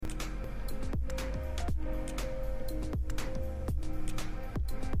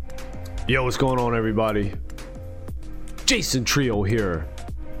Yo, what's going on, everybody? Jason Trio here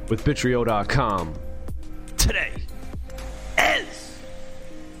with Bitrio.com. Today is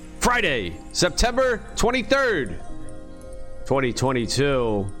Friday, September 23rd,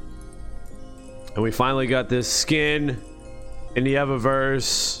 2022. And we finally got this skin in the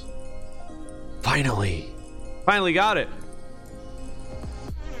Eververse. Finally got it.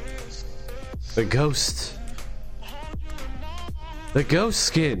 The ghost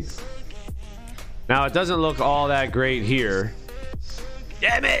skin. Now it doesn't look all that great here.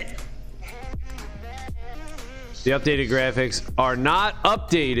 Damn it! The updated graphics are not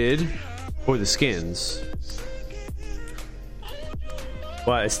updated for the skins,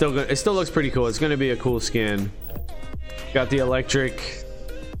 but it still looks pretty cool. It's going to be a cool skin. Got the electric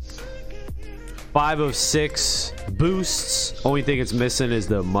 5 of 6 boosts. Only thing it's missing is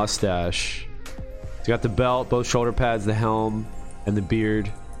the mustache. It's got the belt, both shoulder pads, the helm, and the beard.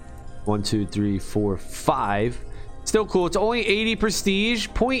 1, 2, 3, 4, 5. Still cool. It's only 80 prestige,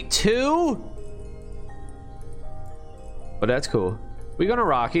 0.2. But that's cool. We're gonna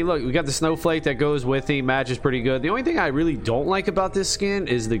rock it. Look, we got the snowflake that goes with him. Matches pretty good. The only thing I really don't like about this skin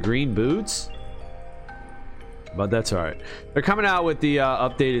is the green boots, but that's all right. They're coming out with the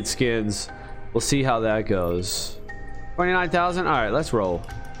updated skins. We'll see how that goes. 29,000. All right, let's roll.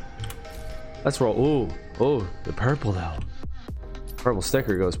 Ooh, the purple though. Purple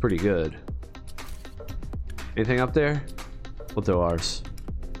sticker goes pretty good. Anything up there? We'll throw ours.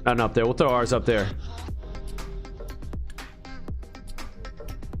 Nothing up there. We'll throw ours up there.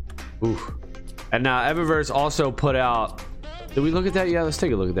 Ooh. And now Eververse also put out. Did we look at that? Yeah, let's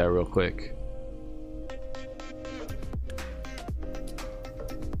take a look at that real quick.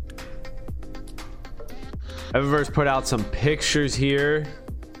 Eververse put out some pictures here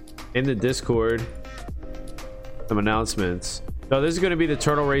in the Discord. Some announcements. So this is going to be the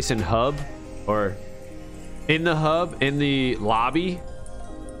turtle racing hub, or in the hub, in the lobby,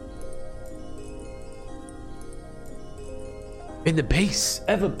 in the base,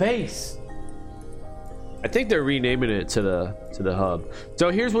 Ever base. I think they're renaming it to the hub.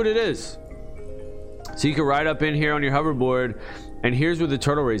 So here's what it is. So you can ride up in here on your hoverboard, and here's where the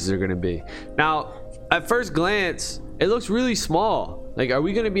turtle races are going to be. Now, at first glance, it looks really small. Like, are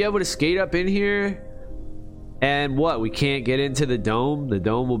we going to be able to skate up in here? And what, we can't get into the dome? The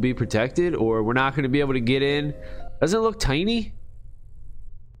dome will be protected, or we're not going to be able to get in? Doesn't it look tiny?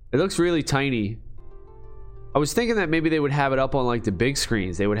 It looks really tiny. I was thinking that maybe they would have it up on like the big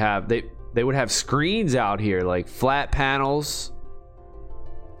screens. They would have screens out here, like flat panels.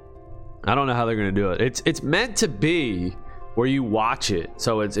 I don't know how they're going to do it. It's meant to be where you watch it.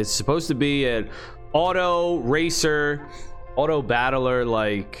 So it's supposed to be an auto racer, auto battler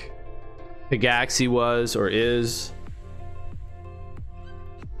like Pagaxi was or is,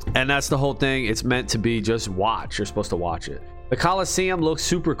 and that's the whole thing. It's meant to be just watch. You're supposed to watch it. The Coliseum looks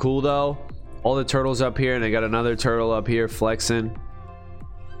super cool though. All the turtles up here, and they got another turtle up here flexing.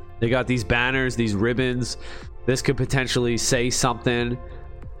 They got these banners, these ribbons. This could potentially say something.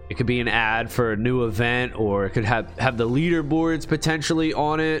 It could be an ad for a new event, or it could have the leaderboards potentially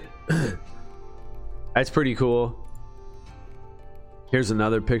on it. That's pretty cool. Here's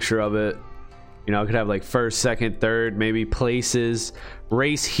another picture of it. You know, it could have like first, second, third, maybe places.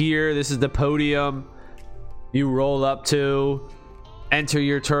 Race here. This is the podium you roll up to, enter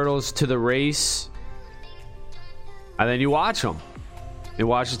your turtles to the race, and then you watch them. You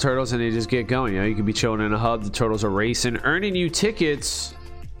watch the turtles and they just get going. You know, you could be chilling in a hub. The turtles are racing, earning you tickets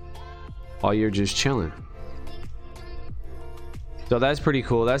while you're just chilling. So that's pretty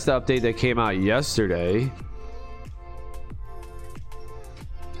cool. That's the update that came out yesterday.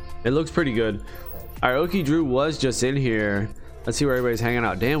 It looks pretty good. All right, Oki Drew was just in here. Let's see where everybody's hanging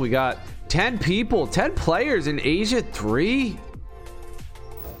out. Damn, we got 10 people, 10 players in Asia 3. All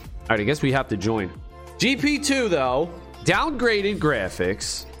right, I guess we have to join. GP2 though, downgraded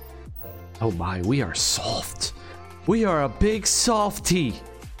graphics. Oh my, we are soft. We are a big softy.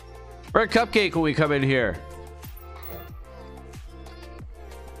 We're a cupcake when we come in here.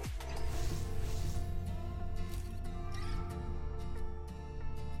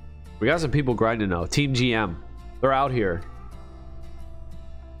 We got some people grinding now. Team GM, they're out here.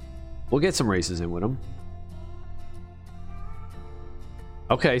 We'll get some races in with them.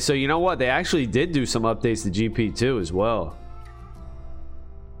 Okay, so you know what? They actually did do some updates to GP2 as well.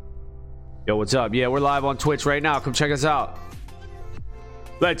 Yo, what's up? Yeah, we're live on Twitch right now. Come check us out.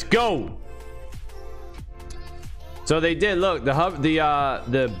 Let's go. So they did. Look, the hub,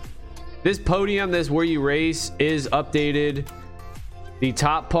 this podium, this where you race, is updated. The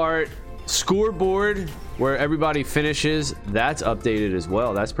top part Scoreboard where everybody finishes, that's updated as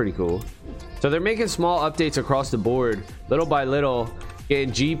well. That's pretty cool. So they're making small updates across the board, little by little,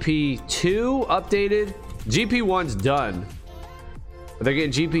 getting GP2 updated. GP1's done. But they're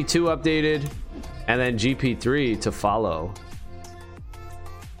getting GP2 updated and then GP3 to follow.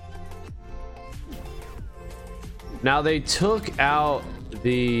 Now they took out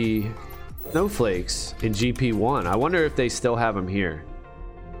the snowflakes in GP1. I wonder if they still have them here.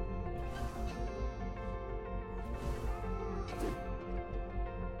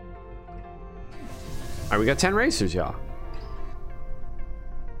 All right, we got 10 racers, y'all.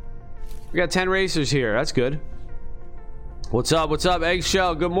 We got 10 racers here. That's good. What's up? What's up,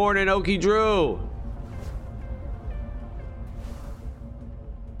 Eggshell? Good morning, Okie Drew.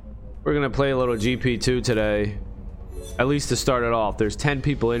 We're gonna play a little GP2 today, at least to start it off. There's 10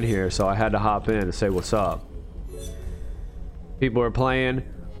 people in here, so I had to hop in and say what's up. People are playing.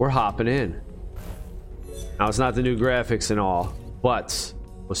 We're hopping in. Now it's not the new graphics and all, but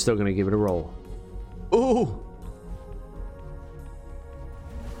we're still gonna give it a roll. Ooh!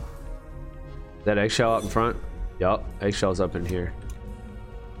 That Eggshell up in front? Yup, Eggshell's up in here.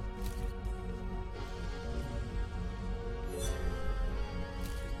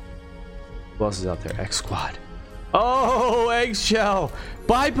 Who else is out there? X Squad. Oh, Eggshell!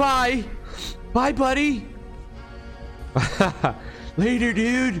 Bye bye! Bye, buddy! Later,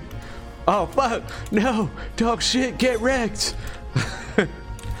 dude! Oh, fuck! No! Dog shit, get wrecked!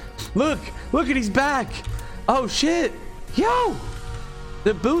 Look at he's back. Oh shit. Yo,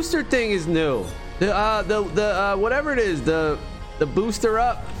 the booster thing is new. The whatever it is, the booster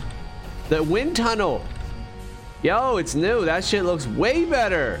up, the wind tunnel. Yo, it's new. That shit looks way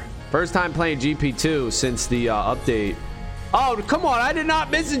better. First time playing GP2 since the update. Oh, come on, I did not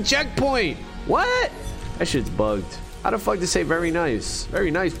miss a checkpoint. What? That shit's bugged. How the fuck to say very nice?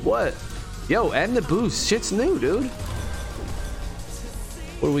 Very nice what? Yo, and the boost. Shit's new, dude.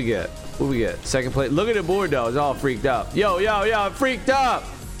 What do we get? What do we get? Second place. Look at the board though. It's all freaked up. Yo, I'm freaked up.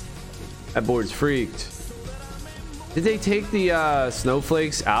 That board's freaked. Did they take the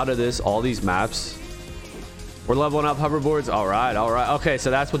snowflakes out of this? All these maps? We're leveling up hoverboards. All right. Okay, so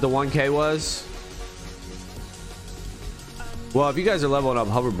that's what the 1K was. Well, if you guys are leveling up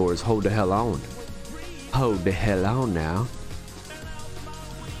hoverboards, hold the hell on. Hold the hell on now.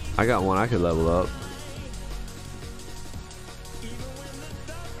 I got one I could level up.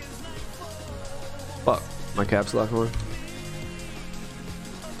 Fuck, my caps lock on.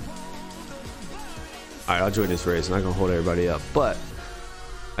 Alright, I'll join this race. I'm not gonna hold everybody up, but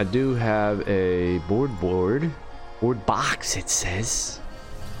I do have a board box, it says.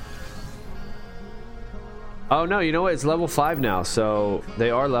 Oh no, you know what? It's level 5 now, so they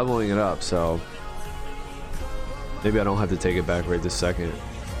are leveling it up, so maybe I don't have to take it back right this second.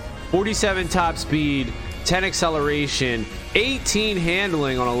 47 top speed, 10 acceleration, 18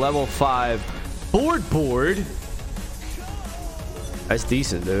 handling on a level 5 board. That's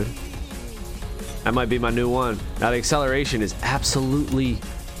decent, dude. That might be my new one. Now the acceleration is absolutely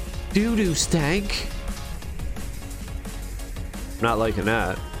doo-doo stank. Not liking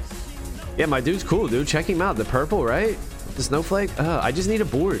that. Yeah, my dude's cool, dude. Check him out. The purple, right? The snowflake. I just need a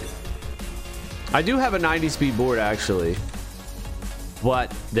board. I do have a 90 speed board actually, but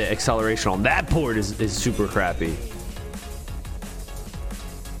the acceleration on that board is super crappy.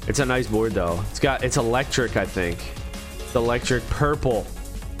 It's a nice board though. It's electric, I think. It's electric purple.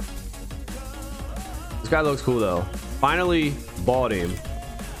 This guy looks cool though. Finally bought him.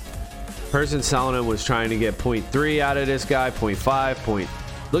 Person selling him was trying to get 0.3 out of this guy, 0.5.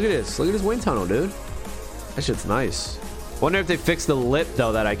 Look at this. Look at this wind tunnel, dude. That shit's nice. Wonder if they fixed the lip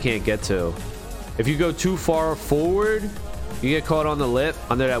though that I can't get to. If you go too far forward, you get caught on the lip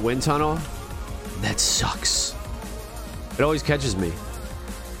under that wind tunnel. That sucks. It always catches me.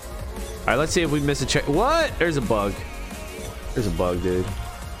 All right, let's see if we miss a check. What? There's a bug. There's a bug, dude.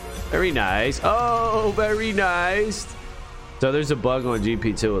 Very nice. Oh, very nice. So there's a bug on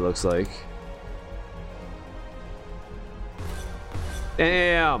GP2, it looks like.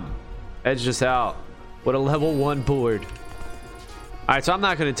 Damn. Edge just out. What a level 1 board. All right, so I'm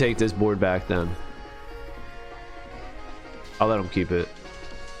not going to take this board back then. I'll let him keep it.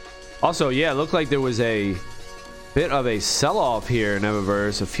 Also, yeah, it looked like there was a bit of a sell-off here in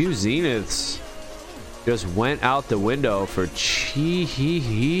Eververse. A few Zeniths just went out the window for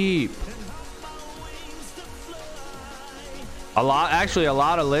cheap. Actually a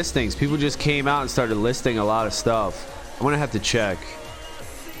lot of listings. People just came out and started listing a lot of stuff. I'm gonna have to check.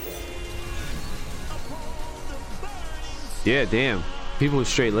 Yeah, damn. People are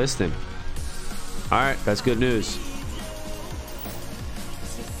straight listing. All right, that's good news.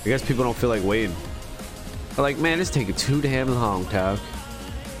 I guess people don't feel like waiting. They're like, man, it's taking too damn long, Tuck.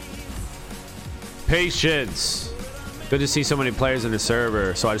 Patience. Good to see so many players in the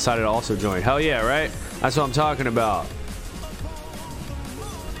server, so I decided to also join. Hell yeah, right? That's what I'm talking about.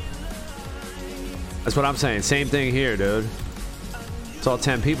 That's what I'm saying. Same thing here, dude. It's all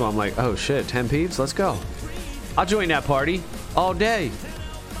 10 people. I'm like, oh shit, 10 peeps? Let's go. I'll join that party all day.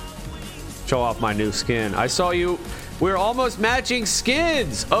 Show off my new skin. I saw you. We're almost matching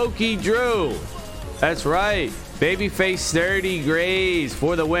skins. Okie Drew. That's right. Babyface 30 grays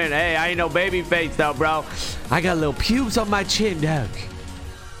for the win. Hey, I ain't no babyface though, bro. I got little pubes on my chin, dog.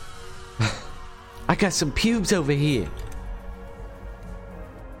 I got some pubes over here.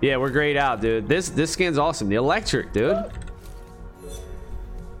 Yeah, we're grayed out, dude. This skin's awesome. The electric, dude.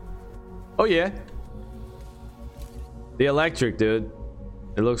 Oh yeah. The electric, dude.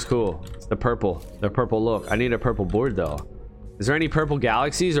 It looks cool. It's the purple look. I need a purple board though. Is there any purple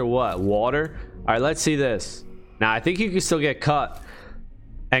galaxies or what? Water? All right, let's see this. Now I think you can still get cut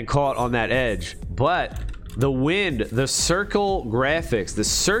and caught on that edge, but the wind, the circle graphics, the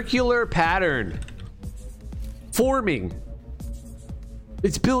circular pattern forming,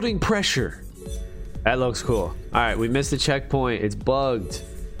 it's building pressure. That looks cool. All right, we missed the checkpoint. It's bugged.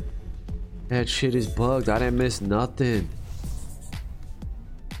 That shit is bugged. I didn't miss nothing.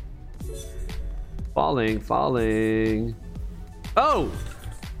 Falling. Oh!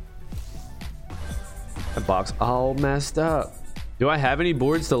 That box all messed up. Do I have any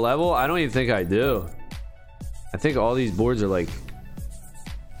boards to level? I don't even think I do. I think all these boards are like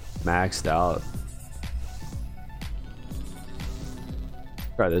maxed out.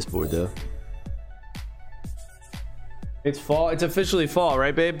 Try this board though. It's fall. It's officially fall,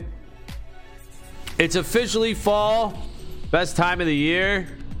 right, babe? It's officially fall. Best time of the year.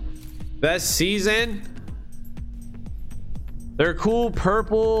 Best season. They're cool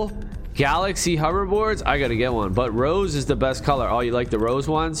purple galaxy hoverboards. I gotta get one, but rose is the best color. Oh, you like the rose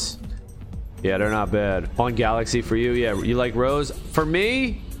ones? Yeah, they're not bad. On galaxy for you. Yeah, you like rose? For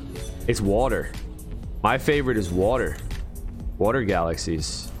me, it's water. My favorite is water. Water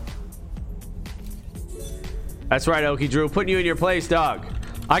galaxies. That's right, Okie Drew. Putting you in your place, dog.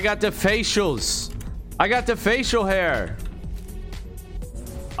 I got the facials. I got the facial hair.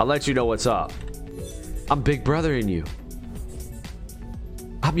 I'll let you know what's up. I'm big brother in you.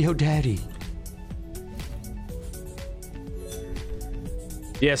 I'm your daddy.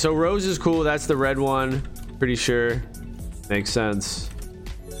 Yeah, so rose is cool. That's the red one. Pretty sure. Makes sense.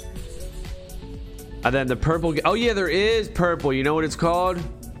 And then the purple. Oh yeah, there is purple. You know what it's called?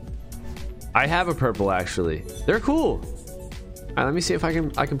 I have a purple actually. They're cool. All right, let me see if I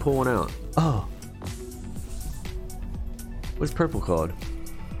can pull one out. Oh. What's purple called?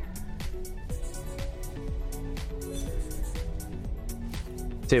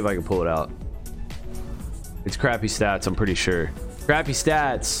 See if I can pull it out. It's crappy stats, I'm pretty sure. Crappy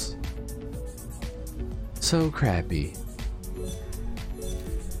stats. So crappy.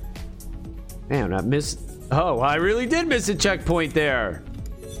 Damn, I missed. Oh, I really did miss a checkpoint there.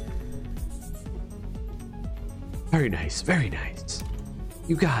 Very nice, very nice.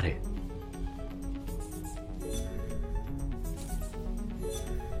 You got it.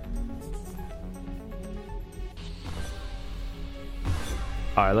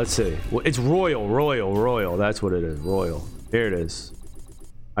 All right, let's see. It's royal. That's what it is. Royal. Here it is.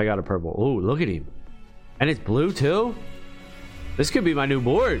 I got a purple. Ooh, look at him. And it's blue too? This could be my new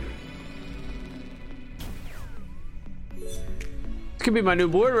board. This could be my new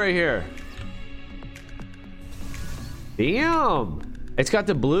board right here. Damn. It's got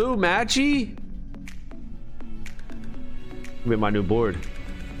the blue matchy. Could be my new board.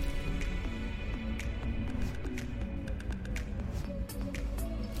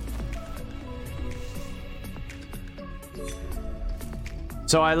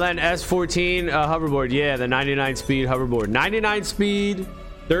 So I lent S14 hoverboard. Yeah, the 99 speed hoverboard. 99 speed,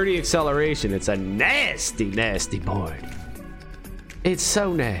 30 acceleration. It's a nasty, nasty board. It's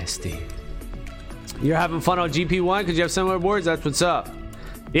so nasty. You're having fun on GP1 because you have similar boards? That's what's up.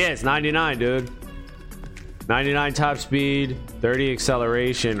 Yeah, it's 99, dude. 99 top speed, 30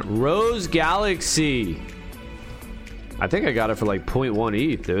 acceleration. Rose Galaxy. I think I got it for like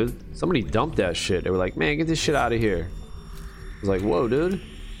 0.1 ETH, dude. Somebody dumped that shit. They were like, man, get this shit out of here. I was like, whoa, dude. You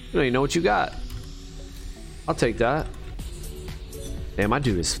don't even know what you got. I'll take that. Damn, my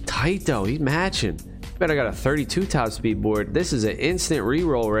dude is tight, though. He's matching. Bet I got a 32 top speed board. This is an instant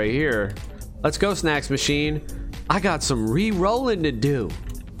re-roll right here. Let's go, Snacks Machine. I got some re-rolling to do.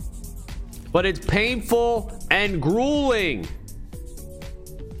 But it's painful and grueling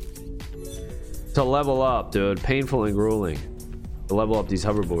to level up, dude. Painful and grueling. to level up these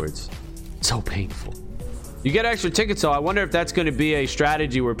hoverboards. So painful. You get extra tickets, though. I wonder if that's going to be a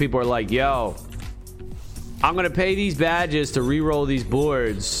strategy where people are like, yo, I'm going to pay these badges to re-roll these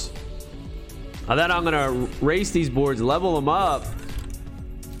boards. And then I'm going to race these boards, level them up,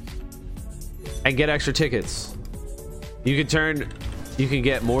 and get extra tickets. You can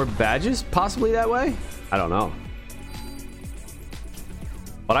get more badges possibly that way? I don't know.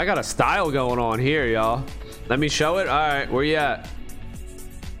 But I got a style going on here, y'all. Let me show it. All right, where you at?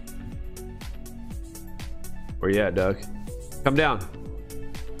 Where you at, Doug? Come down.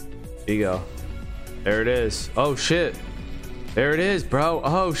 Here you go. There it is. Oh, shit. There it is, bro.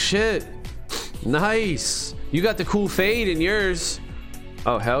 Oh, shit. Nice. You got the cool fade in yours.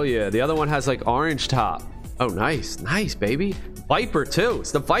 Oh, hell yeah. The other one has like orange top. Oh, nice. Nice, baby. Viper, too.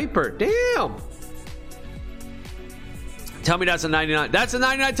 It's the Viper. Damn. Tell me that's a 99. That's a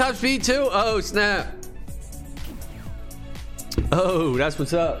 99 top speed, too? Oh, snap. Oh, that's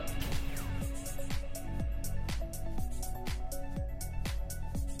what's up.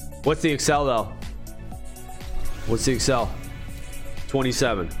 What's the Excel, though? What's the Excel?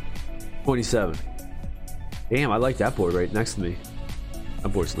 27. 27. Damn, I like that board right next to me. That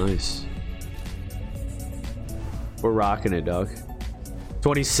board's nice. We're rocking it, dog.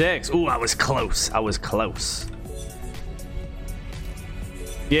 26. Ooh, I was close. I was close.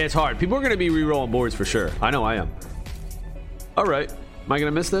 Yeah, it's hard. People are going to be re-rolling boards for sure. I know I am. All right. Am I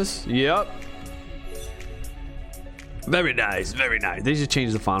going to miss this? Yep. Very nice. Very nice. They just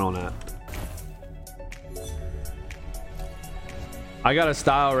changed the font on that. I got a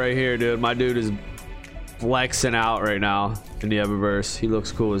style right here, dude. My dude is flexing out right now in the Eververse. He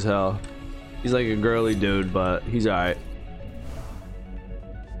looks cool as hell. He's like a girly dude, but he's all right.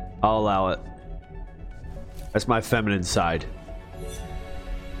 I'll allow it. That's my feminine side.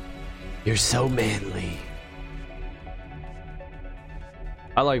 You're so manly.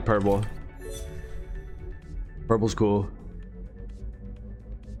 I like purple. Purple's cool.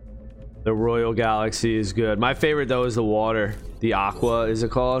 The Royal Galaxy is good. My favorite though is the water. The Aqua, is it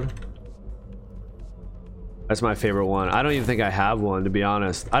called? That's my favorite one. I don't even think I have one, to be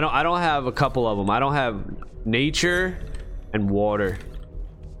honest. I don't have a couple of them. I don't have nature and water.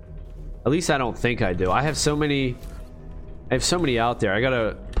 At least I don't think I do. I have so many out there. I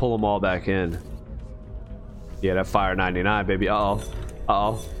gotta pull them all back in. Yeah, that fire 99, baby. Uh-oh.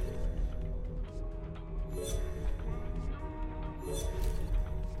 Uh-oh.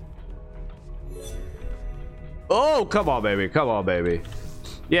 Oh, come on, baby. Come on, baby.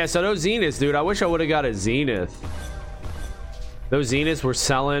 Yeah, so those Zeniths, dude. I wish I would have got a Zenith. Those Zeniths were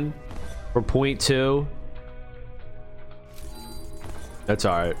selling for 0.2. That's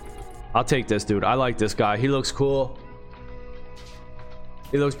all right. I'll take this, dude. I like this guy. He looks cool.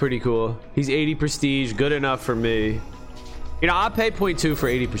 He looks pretty cool. He's 80 prestige. Good enough for me. You know, I pay 0.2 for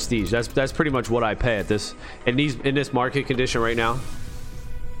 80 prestige. That's pretty much what I pay at this in this market condition right now.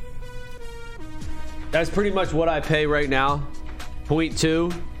 That's pretty much what I pay right now.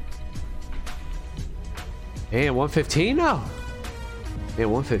 0.2. Damn, 115 now. Man,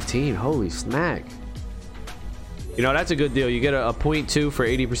 115. Holy smack. You know, that's a good deal. You get a 0.2 for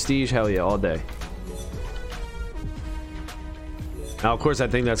 80 prestige. Hell yeah, all day. Now, of course, I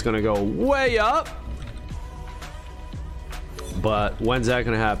think that's going to go way up. But when's that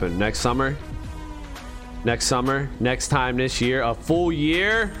going to happen? Next summer? Next summer? Next time this year? A full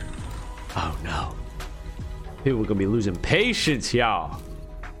year? Oh, no. People are going to be losing patience, y'all.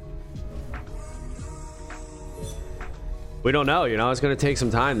 We don't know, you know. It's going to take some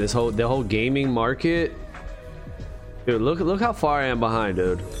time. The whole gaming market. Dude, look how far I am behind,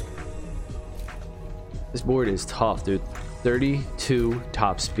 dude. This board is tough, dude. 32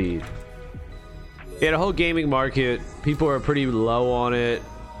 top speed. Yeah, the whole gaming market, people are pretty low on it.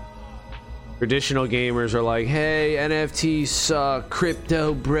 Traditional gamers are like, hey, NFTs suck,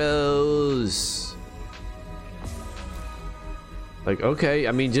 crypto bros. Like, okay,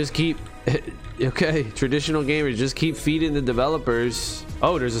 I mean, just keep okay, traditional gamers, just keep feeding the developers.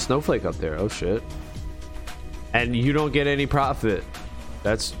 Oh, there's a snowflake up there. Oh shit. And you don't get any profit.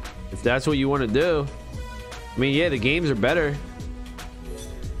 If that's what you want to do. I mean, yeah, the games are better.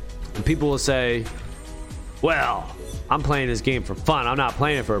 And people will say, well, I'm playing this game for fun. I'm not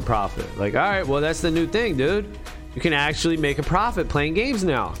playing it for a profit. Like, all right, well, that's the new thing, dude. You can actually make a profit playing games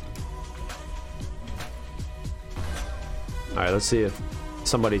now. All right, let's see if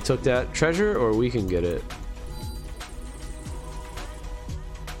somebody took that treasure or we can get it.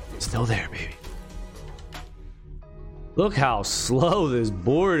 It's still there, baby. Look how slow this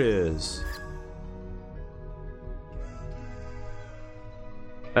board is.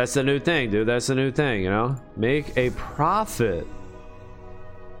 That's the new thing, dude. That's the new thing, you know? Make a profit.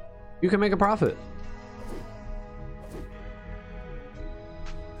 you can make a profit.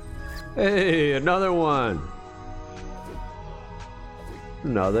 Hey, another one.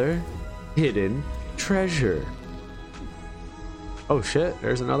 Another hidden treasure. Oh shit,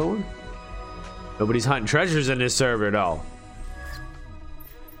 there's another one. Nobody's hunting treasures in this server though.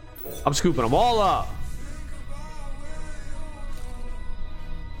 I'm scooping them all up.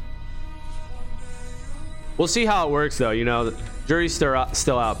 We'll see how it works though. You know, the jury's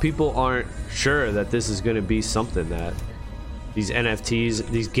still out. People aren't sure that this is going to be something that these NFTs,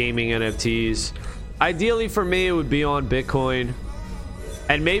 these gaming NFTs, ideally for me it would be on Bitcoin,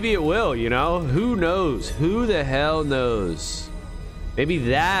 and maybe it will, you know, who knows, who the hell knows. Maybe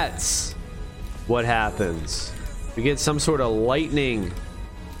that's what happens. We get some sort of lightning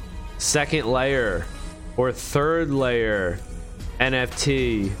second layer or third layer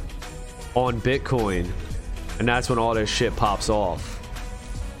NFT on Bitcoin, and that's when all this shit pops off.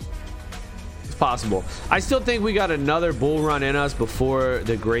 It's possible. I still think we got another bull run in us before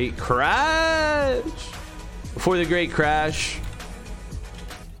the great crash. Before the great crash.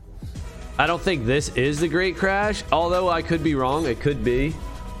 I don't think this is the great crash, although I could be wrong. It could be.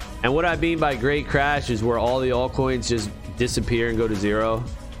 And what I mean by great crash is where all the altcoins just disappear and go to zero,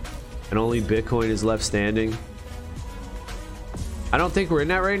 and only Bitcoin is left standing. I don't think we're in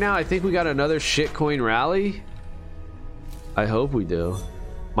that right now. I think we got another shitcoin rally. I hope we do.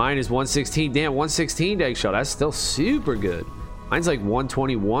 Mine is 116. Damn, 116 eggshell. That's still super good. Mine's like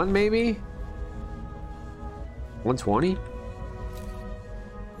 121 maybe. 120.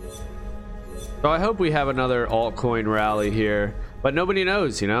 So I hope we have another altcoin rally here, but nobody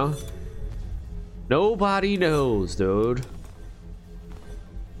knows, you know. Nobody knows, dude.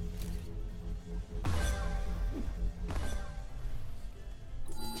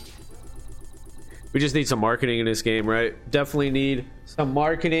 We just need some marketing in this game, right? Definitely need some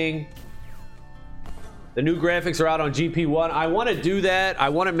marketing. The new graphics are out on GP1. I want to do that. I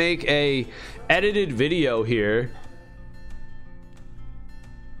want to make a edited video here,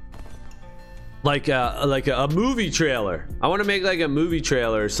 like a movie trailer. I want to make like a movie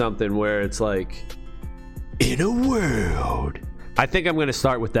trailer or something where it's like, in a world. I think I'm gonna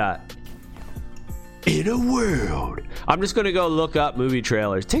start with that. In a world. I'm just gonna go look up movie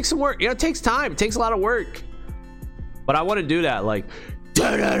trailers. Takes some work, you know, it takes time, it takes a lot of work, but I want to do that. Like,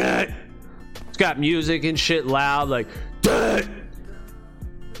 da-da-da. It's got music and shit loud, like da.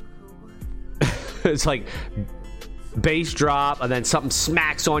 It's like bass drop and then something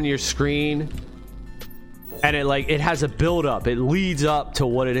smacks on your screen, and it has a build up. It leads up to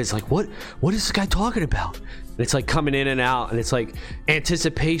what it is. Like, what is this guy talking about? And it's like coming in and out, and it's like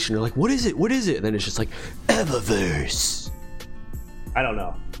anticipation. You're like, what is it? What is it? And then it's just like Eververse. I don't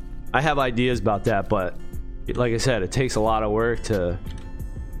know. I have ideas about that, but like I said, it takes a lot of work to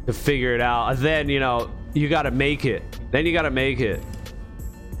figure it out. And then, you know, you got to make it. Then you got to make it.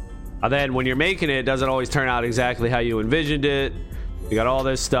 And then when you're making it, it doesn't always turn out exactly how you envisioned it. You got all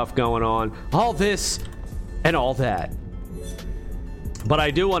this stuff going on, all this and all that. But I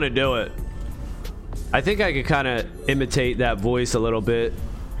do want to do it. I think I could kind of imitate that voice a little bit.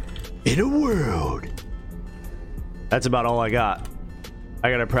 In a world. That's about all I got. I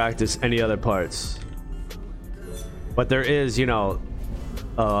gotta practice any other parts. But there is, you know,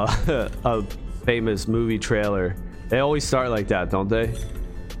 a famous movie trailer. They always start like that, don't they?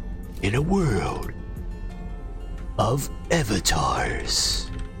 In a world of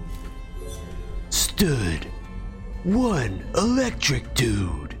avatars stood one electric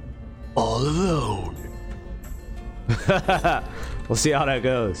dude all alone. We'll see how that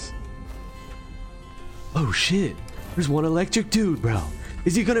goes. Oh shit, there's one electric dude, bro.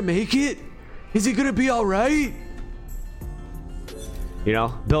 Is he gonna make it? Is he gonna be all right? You know,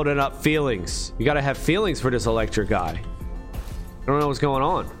 building up feelings. You gotta have feelings for this electric guy. I don't know what's going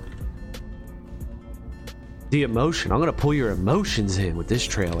on. The emotion. I'm gonna pull your emotions in with this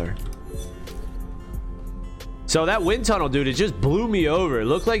trailer. So that wind tunnel, dude, it just blew me over. It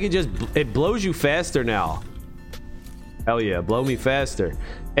looked like it blows you faster now. Hell yeah, blow me faster.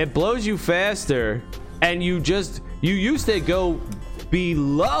 It blows you faster, and you used to go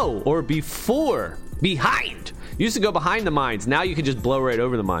below or behind. You used to go behind the mines. Now you can just blow right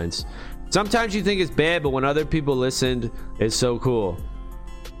over the mines. Sometimes you think it's bad, but when other people listened, it's so cool.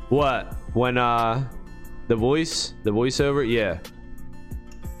 What? When the voiceover?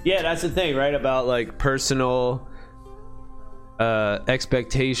 Yeah, that's the thing, right? About like personal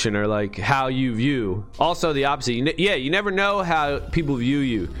expectation, or like how you view. Also the opposite. You never know how people view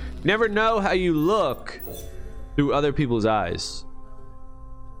you. You never know how you look through other people's eyes.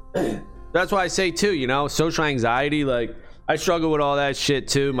 That's why I say too, you know, social anxiety. Like, I struggle with all that shit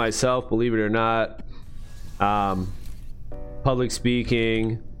too myself, believe it or not. Public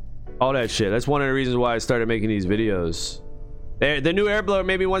speaking, all that shit. That's one of the reasons why I started making these videos. The new air blower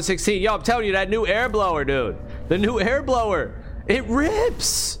made me 116. Yo, I'm telling you, that new air blower, dude. The new air blower. It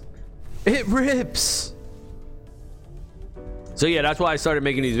rips. It rips. So yeah, that's why I started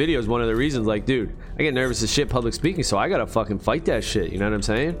making these videos. One of the reasons, like, dude, I get nervous as shit public speaking, so I gotta fucking fight that shit. You know what I'm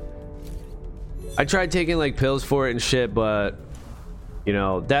saying? I tried taking like pills for it and shit, but you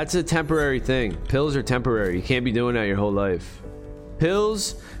know, that's a temporary thing. Pills are temporary. You can't be doing that your whole life.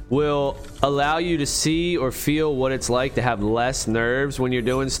 Pills will allow you to see or feel what it's like to have less nerves when you're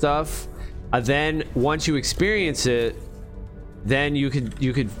doing stuff. Then once you experience it, then you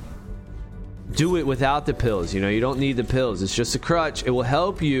could do it without the pills. You know, you don't need the pills. It's just a crutch. It will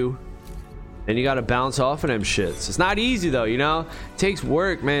help you, and you got to bounce off of them shits. It's not easy though, you know. It takes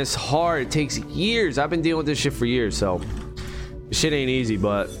work, man. It's hard. It takes years. I've been dealing with this shit for years, so shit ain't easy.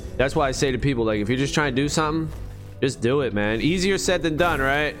 But that's why I say to people, like, if you're just trying to do something, just do it, man. Easier said than done,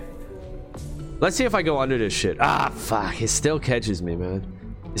 right? Let's see if I go under this shit. Ah, fuck. It still catches me, man.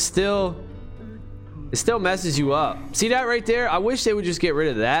 It still messes you up. See that right there? I wish they would just get rid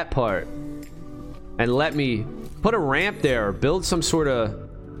of that part and let me put a ramp there or build some sort of...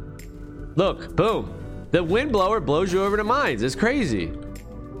 Look, boom. The wind blower blows you over the mines. It's crazy.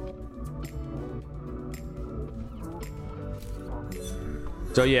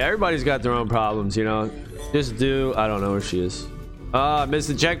 So yeah, everybody's got their own problems, you know. Just do... I don't know where she is. Ah, missed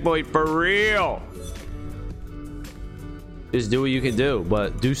the checkpoint for real. Just do what you can do,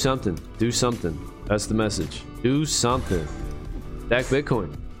 but do something. Do something. That's the message. Do something. Stack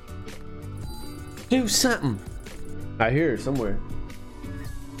Bitcoin. Do something. I hear her somewhere.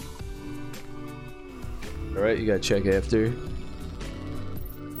 All right, you gotta check after.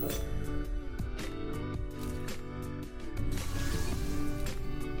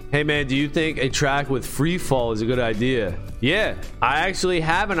 Hey man, do you think a track with free fall is a good idea? Yeah, I actually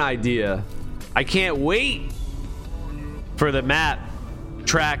have an idea. I can't wait for the map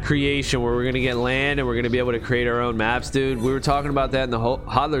track creation where we're gonna get land and we're gonna be able to create our own maps, dude. We were talking about that in the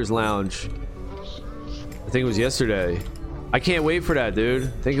Hodler's Lounge. I think it was yesterday. I can't wait for that, dude. I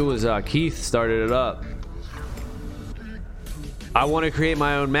think it was Keith started it up. I want to create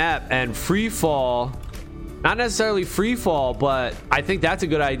my own map, and free fall, not necessarily free fall, but I think that's a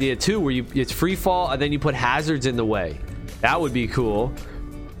good idea too, where it's free fall and then you put hazards in the way. That would be cool.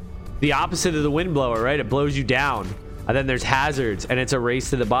 The opposite of the wind blower, right? It blows you down and then there's hazards and it's a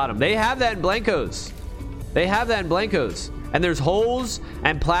race to the bottom. They have that in Blancos. They have that in Blancos. And there's holes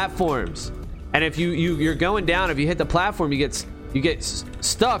and platforms. And if you're going down, if you hit the platform, you get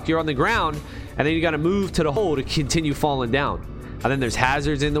stuck, you're on the ground, and then you got to move to the hole to continue falling down. And then there's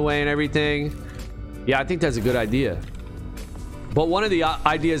hazards in the way and everything. Yeah, I think that's a good idea. But one of the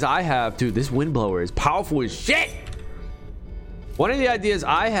ideas I have, dude, this wind blower is powerful as shit. One of the ideas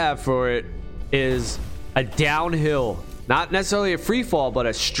I have for it is a downhill, not necessarily a free fall, but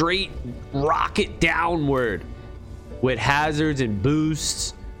a straight rocket downward with hazards and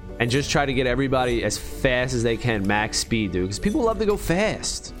boosts, and just try to get everybody as fast as they can, max speed, dude, because people love to go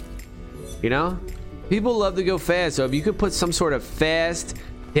fast, you know. People love to go fast. So if you could put some sort of fast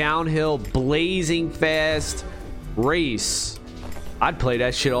downhill blazing fast race, I'd play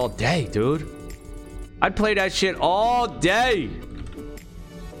that shit all day, dude. I'd play that shit all day.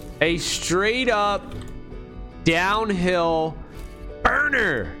 A straight up downhill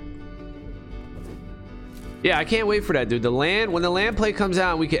burner. Yeah, I can't wait for that, dude. When the land play comes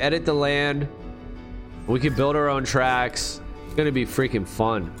out, we can edit the land, we can build our own tracks. It's gonna be freaking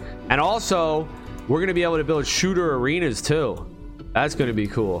fun. And also, we're gonna be able to build shooter arenas too. That's gonna be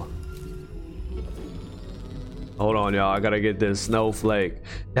cool. Hold on, y'all. I gotta get this snowflake.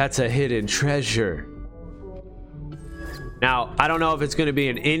 That's a hidden treasure. Now, I don't know if it's gonna be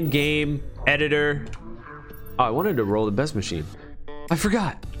an in-game editor. Oh, I wanted to roll the best machine. I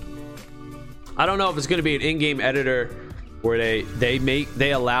forgot. I don't know if it's gonna be an in-game editor where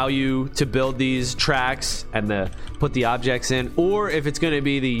they allow you to build these tracks and put the objects in, or if it's going to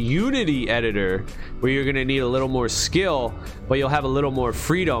be the Unity editor where you're going to need a little more skill, but you'll have a little more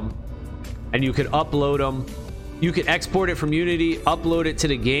freedom, and you could upload them. You could export it from Unity, upload it to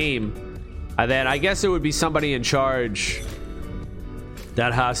the game, and then I guess there would be somebody in charge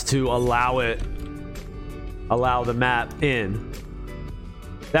that has to allow the map in.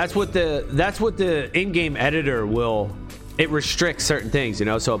 That's what the in-game editor will. It restricts certain things, you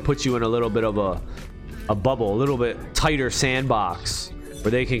know, so it puts you in a little bit of a bubble, a little bit tighter sandbox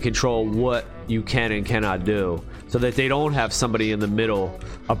where they can control what you can and cannot do, so that they don't have somebody in the middle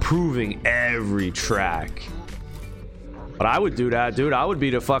approving every track. But I would do that, dude. I would be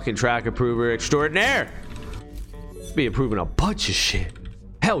the fucking track approver extraordinaire. Be approving a bunch of shit.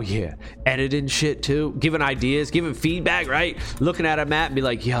 Hell yeah. Editing shit too. Giving ideas, giving feedback, right? Looking at a map and be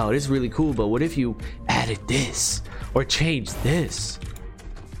like, yo, this is really cool, but what if you added this or changed this?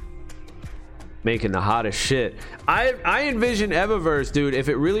 Making the hottest shit. I envision Evaverse, dude, if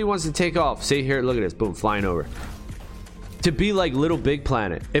it really wants to take off. See here, look at this. Boom, flying over. To be like Little Big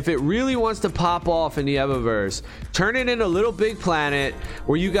Planet. If it really wants to pop off in the Evaverse, turn it into Little Big Planet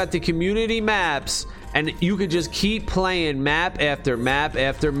where you got the community maps and you could just keep playing map after map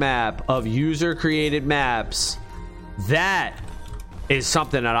after map of user created maps. That is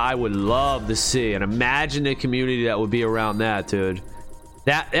something that I would love to see, and imagine the community that would be around that, dude.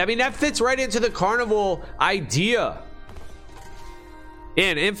 That, I mean, that fits right into the carnival idea.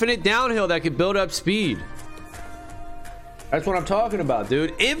 And infinite downhill that could build up speed. That's what I'm talking about,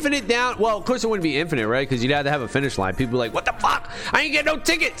 dude. Infinite down. Well, of course it wouldn't be infinite, right? Because you'd have to have a finish line. People are like, what the fuck? I ain't getting no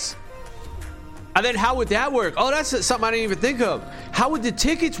tickets. And then how would that work? Oh, that's something I didn't even think of. How would the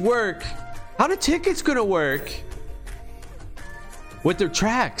tickets work? How the tickets gonna work with their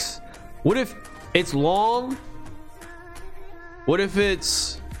tracks? What if it's long? What if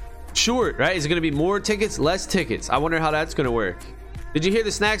it's short, right? Is it gonna be more tickets, less tickets? I wonder how that's gonna work. Did you hear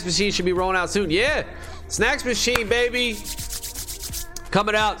the snacks machine should be rolling out soon? Yeah, snacks machine, baby,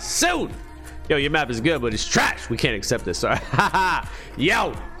 coming out soon. Yo, your map is good, but it's trash. We can't accept this. Sorry.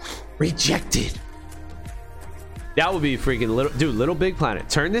 Yo, rejected. That would be freaking little, dude. Little Big Planet.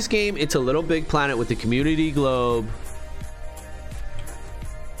 Turn this game into Little Big Planet with the community globe,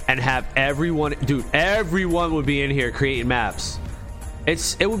 and have everyone, dude. Everyone would be in here creating maps.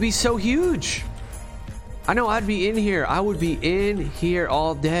 It would be so huge. I know I'd be in here. I would be in here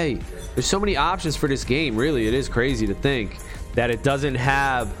all day. There's so many options for this game. Really, it is crazy to think that it doesn't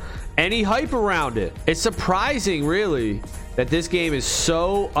have any hype around it. It's surprising, really, that this game is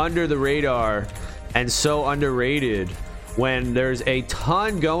so under the radar and so underrated when there's a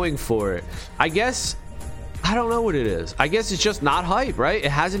ton going for it. I guess, I don't know what it is. I guess it's just not hype, right?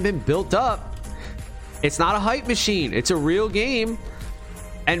 It hasn't been built up. It's not a hype machine. It's a real game.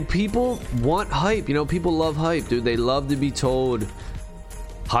 And people want hype. You know, people love hype, dude. They love to be told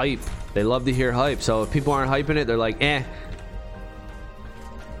hype. They love to hear hype. So if people aren't hyping it, they're like, eh.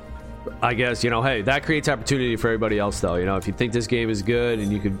 I guess, you know, hey, that creates opportunity for everybody else, though. You know, if you think this game is good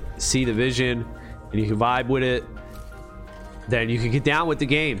and you can see the vision and you can vibe with it, then you can get down with the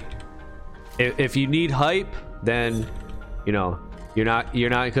game. If you need hype, then, you know, you're not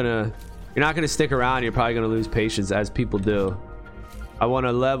gonna stick around. You're probably gonna lose patience, as people do. I want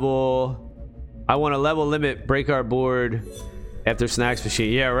a level limit, break our board after snacks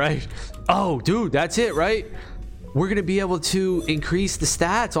machine. Yeah, right. Oh, dude, that's it, right? We're gonna be able to increase the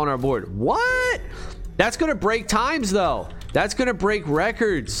stats on our board. What? That's gonna break times, though. That's gonna break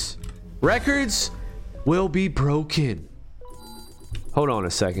records. Records will be broken. Hold on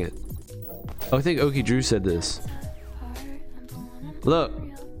a second. Oh, I think Okie Drew said this. Look,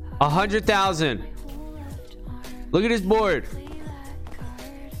 100,000. Look at his board.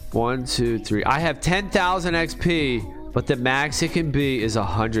 1, 2, 3. I have 10,000 XP, but the max it can be is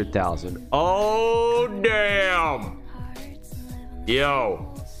 100,000. Oh, damn.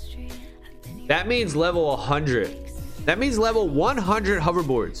 Yo. That means level 100. That means level 100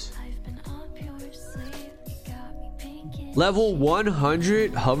 hoverboards. Level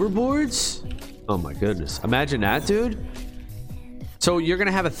 100 hoverboards? Oh my goodness. Imagine that, dude. So you're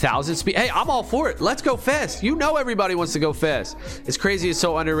gonna have 1,000 speed. Hey, I'm all for it. Let's go fast. You know everybody wants to go fast. It's crazy. It's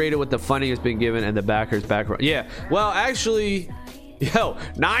so underrated what the funding has been given and the backers back. Yeah. Well, actually, yo,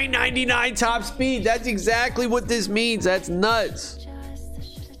 999 top speed. That's exactly what this means. That's nuts.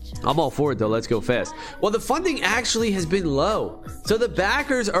 I'm all for it, though. Let's go fast. Well, the funding actually has been low. So the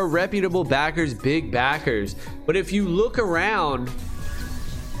backers are reputable backers, big backers. But if you look around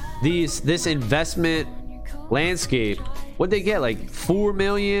this investment landscape, what they get, like 4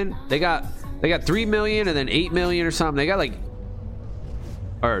 million, they got 3 million and then 8 million or something. They got like,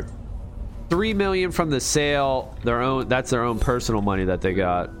 or 3 million from the sale, that's their own personal money that they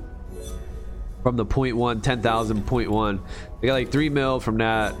got from the 0.1, 10,000 0.1. They got like 3 mil from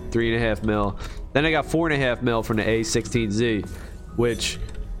that, 3.5 mil. Then they got 4.5 mil from the A16Z, which,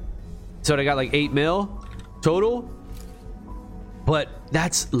 so they got like 8 mil total. But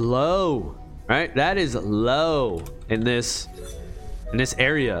that's low, right? That is low in this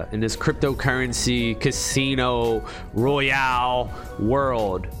area, in this cryptocurrency casino royale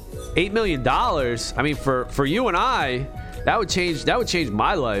world. $8 million. I mean, for you and I, that would change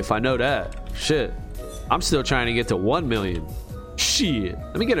my life. I know that. Shit, I'm still trying to get to 1 million. Shit,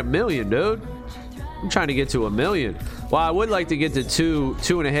 let me get 1 million, dude. I'm trying to get to 1 million. Well, I would like to get to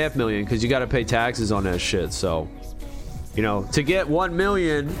 2.5 million because you got to pay taxes on that shit. So, you know, to get 1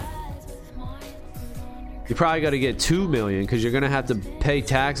 million, you probably got to get 2 million because you're going to have to pay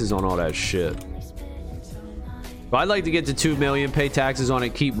taxes on all that shit. But I'd like to get to 2 million, pay taxes on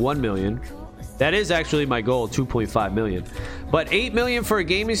it, keep 1 million. That is actually my goal, 2.5 million. But 8 million for a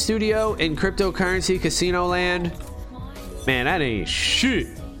gaming studio in cryptocurrency casino land, man, that ain't shit.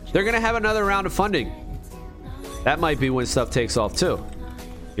 They're going to have another round of funding. That might be when stuff takes off too.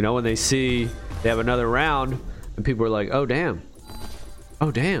 You know, when they see they have another round and people are like, oh damn,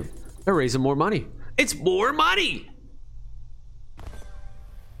 they're raising more money. It's more money.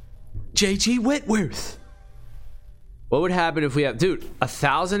 JG Whitworth. What would happen if we have, dude,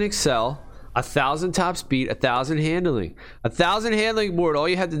 1,000 Excel, 1,000 top speed, 1,000 handling, 1,000 handling board. All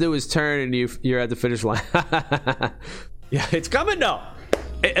you have to do is turn and you're at the finish line. Yeah, it's coming though.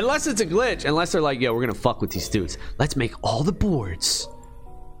 Unless it's a glitch, unless they're like, yo, we're gonna fuck with these dudes. Let's make all the boards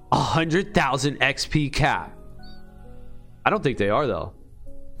 100,000 XP cap. I don't think they are though.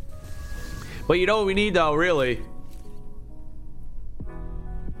 But you know what we need though, really?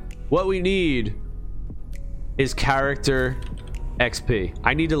 What we need is character XP.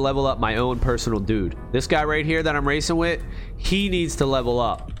 I need to level up my own personal dude. This guy right here that I'm racing with, he needs to level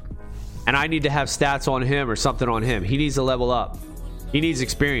up. And I need to have stats on him or something on him. He needs to level up. He needs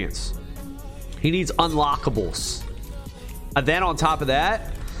experience. He needs unlockables. And then on top of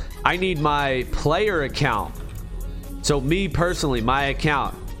that, I need my player account. So me personally, my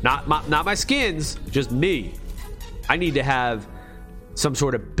account, not my skins, just me. I need to have some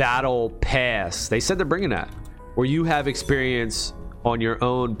sort of battle pass. They said they're bringing that, where you have experience on your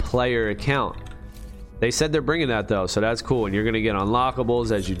own player account. They said they're bringing that though, so that's cool. And you're gonna get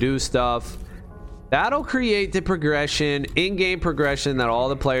unlockables as you do stuff. That'll create the progression, in-game progression that all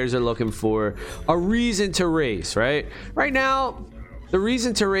the players are looking for. A reason to race, right? Right now, the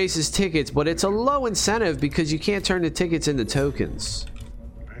reason to race is tickets, but it's a low incentive because you can't turn the tickets into tokens.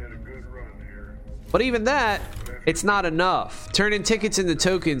 But even that, it's not enough. Turning tickets into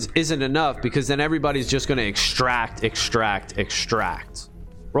tokens isn't enough because then everybody's just going to extract.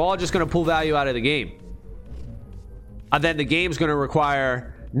 We're all just going to pull value out of the game. And then the game's going to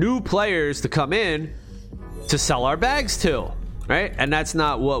require new players to come in to sell our bags to, right? And that's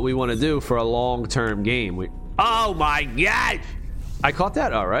not what we want to do for a long-term game. Oh my god, I caught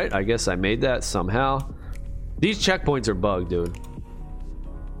that. All right, I guess I made that somehow. These checkpoints are bugged, dude.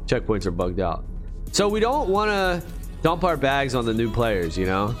 Checkpoints are bugged out. So we don't want to dump our bags on the new players, you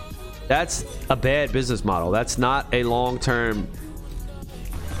know? That's a bad business model. That's not a long-term.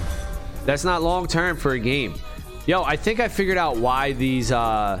 That's not long-term for a game. Yo, I think I figured out why these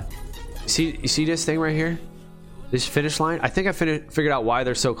you see this thing right here, this finish line. I think I figured out why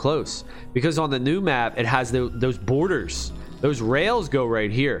they're so close, because on the new map it has those borders. Those rails go right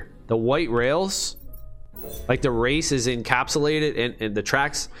here, the white rails, like the race is encapsulated in the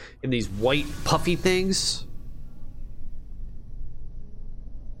tracks in these white puffy things.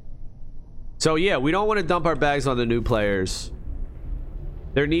 So yeah, we don't want to dump our bags on the new players.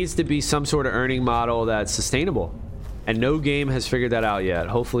 There needs to be some sort of earning model that's sustainable, and no game has figured that out yet.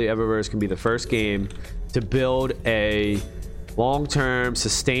 Hopefully Eververse can be the first game to build a long-term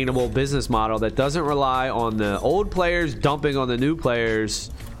sustainable business model that doesn't rely on the old players dumping on the new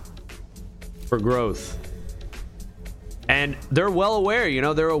players for growth. And they're well aware, you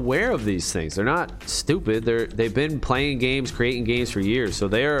know, they're aware of these things. They're not stupid. They've been playing games, creating games for years, so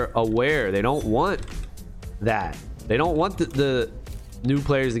they're aware. They don't want that. They don't want the new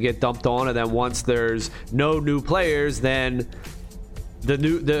players to get dumped on, and then once there's no new players, then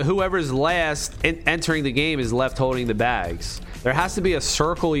the whoever's last entering the game is left holding the bags. There has to be a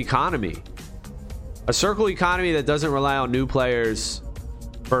circle economy that doesn't rely on new players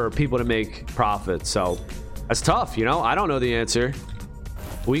for people to make profit. So that's tough, you know. I don't know the answer.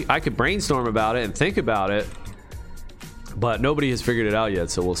 I could brainstorm about it and think about it, but nobody has figured it out yet,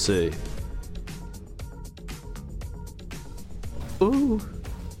 so we'll see. Ooh.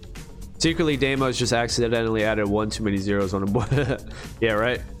 Secretly, Damos just accidentally added one too many zeros on the board. Yeah,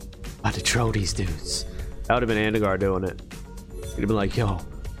 right? About to troll these dudes. That would have been Andegar doing it. He'd have been like, yo,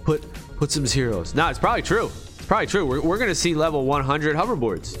 put some zeros. Nah, it's probably true. It's probably true. We're going to see level 100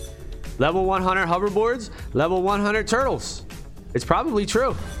 hoverboards. Level 100 hoverboards, level 100 turtles. It's probably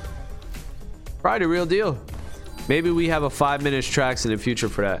true. Probably the real deal. Maybe we have a 5-minute tracks in the future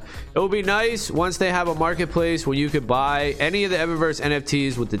for that. It would be nice once they have a marketplace where you could buy any of the Eververse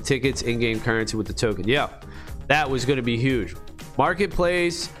NFTs with the tickets, in-game currency with the token. Yeah, that was going to be huge.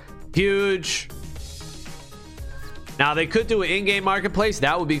 Marketplace, huge. Now they could do an in-game marketplace.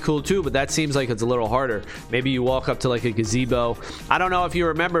 That would be cool too, but that seems like it's a little harder. Maybe you walk up to like a gazebo. I don't know if you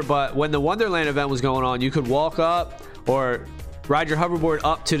remember, but when the Wonderland event was going on, you could walk up or ride your hoverboard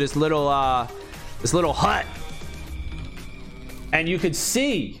up to this little hut, and you could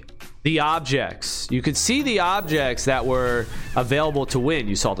see the objects. You could see the objects that were available to win.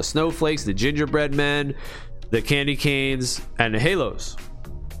 You saw the snowflakes, the gingerbread men, the candy canes, and the halos,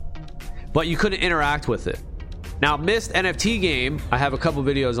 but you couldn't interact with it. Now, Mist NFT game, I have a couple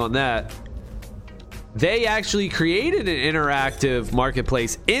videos on that. They actually created an interactive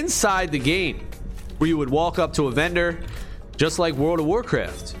marketplace inside the game where you would walk up to a vendor, just like World of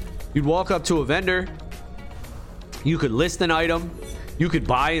Warcraft. You'd walk up to a vendor, you could list an item, you could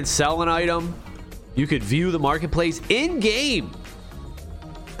buy and sell an item, you could view the marketplace in game.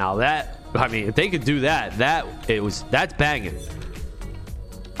 Now that, I mean, if they could do that, that's banging.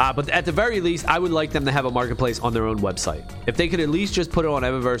 But at the very least, I would like them to have a marketplace on their own website. If they could at least just put it on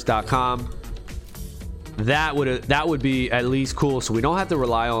eververse.com, that would be at least cool, so we don't have to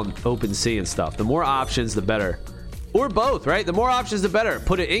rely on OpenSea and stuff. The more options, the better. Or both, right? The more options, the better.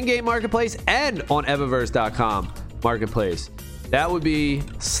 Put it in-game marketplace and on eververse.com marketplace. That would be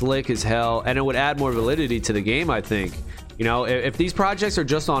slick as hell, and it would add more validity to the game, I think. You know, if these projects are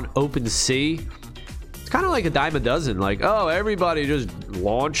just on OpenSea, kind of like a dime a dozen. Like, oh, everybody just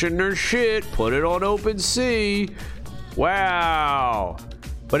launching their shit, put it on OpenSea. Wow.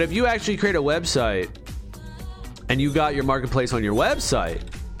 But if you actually create a website and you got your marketplace on your website,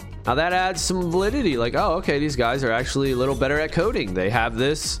 now that adds some validity. Like, oh, okay, these guys are actually a little better at coding. They have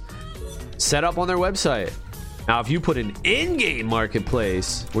this set up on their website. Now, if you put an in-game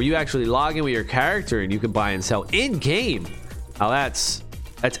marketplace where you actually log in with your character and you can buy and sell in-game, now that's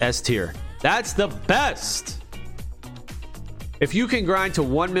S tier. That's the best. If you can grind to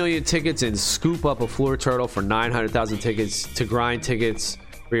 1 million tickets and scoop up a floor turtle for 900,000 tickets to grind tickets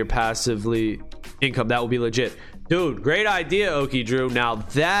for your passively income, that would be legit. Dude, great idea, Okie Drew. Now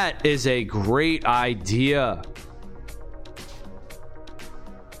that is a great idea.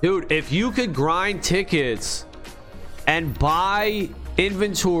 Dude, if you could grind tickets and buy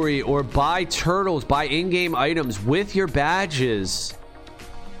inventory or buy turtles, buy in-game items with your badges,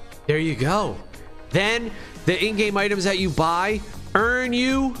 there you go. Then the in-game items that you buy earn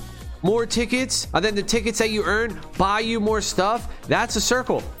you more tickets, and then the tickets that you earn buy you more stuff. That's a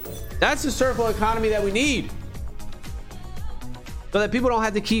circle. That's the circle economy that we need, so that people don't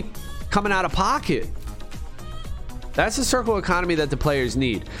have to keep coming out of pocket. That's the circle economy that the players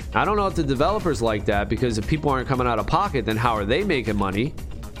need. I don't know if the developers like that, because if people aren't coming out of pocket, then how are they making money?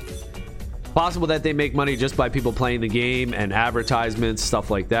 Possible that they make money just by people playing the game and advertisements, stuff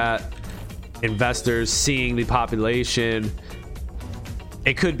like that. Investors seeing the population.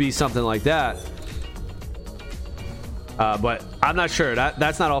 It could be something like that. But I'm not sure.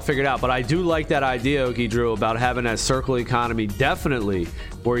 That's not all figured out. But I do like that idea, Okie Drew, about having that circle economy, definitely,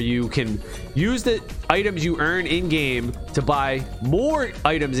 where you can use the items you earn in-game to buy more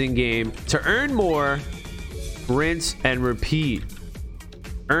items in-game to earn more, rinse and repeat.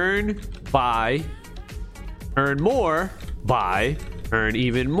 Earn, buy, earn more, buy, earn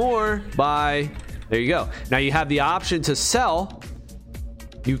even more, buy. There you go. Now you have the option to sell.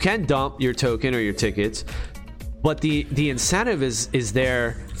 You can dump your token or your tickets, but the incentive is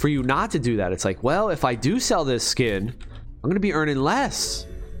there for you not to do that. It's like, well, if I do sell this skin, I'm gonna be earning less.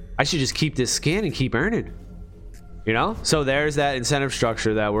 I should just keep this skin and keep earning, you know? So there's that incentive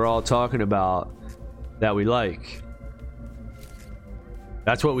structure that we're all talking about that we like.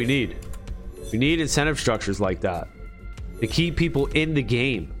 That's what we need. We need incentive structures like that to keep people in the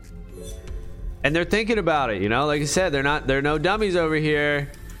game. And they're thinking about it, you know? Like I said, they're no dummies over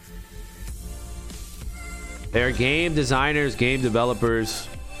here. They're game designers, game developers.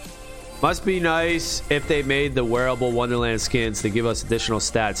 Must be nice if they made the wearable Wonderland skins to give us additional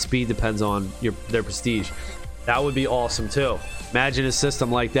stats. Speed depends on their prestige. That would be awesome too. Imagine a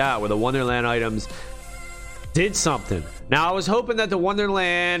system like that where the Wonderland items did something. Now, I was hoping that the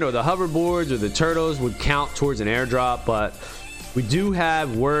Wonderland or the hoverboards or the turtles would count towards an airdrop, but we do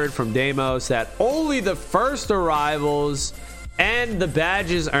have word from Deimos that only the first arrivals and the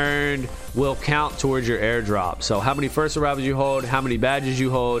badges earned will count towards your airdrop. So how many first arrivals you hold, how many badges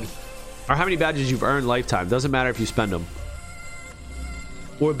you hold, or how many badges you've earned lifetime. Doesn't matter if you spend them.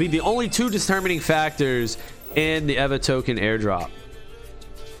 Will be the only two determining factors in the EVA token airdrop.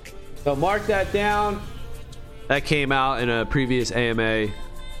 So mark that down. That came out in a previous AMA.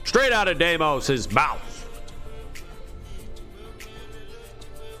 Straight out of Deimos' mouth.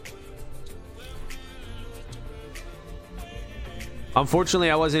 Unfortunately,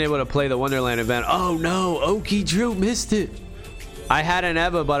 I wasn't able to play the Wonderland event. Oh no, Okie Drew missed it. I had an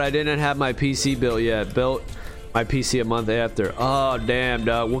EVA, but I didn't have my PC built yet. Built my PC a month after. Oh damn,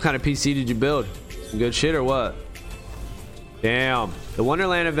 dog. What kind of PC did you build? Some good shit or what? Damn. The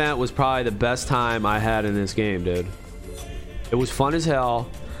Wonderland event was probably the best time I had in this game, dude. It was fun as hell.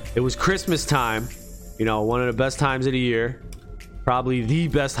 It was Christmas time. You know, one of the best times of the year. Probably the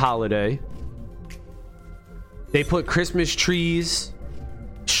best holiday. They put Christmas trees,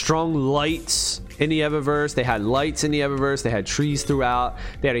 strung lights in the Eververse. They had lights in the Eververse. They had trees throughout.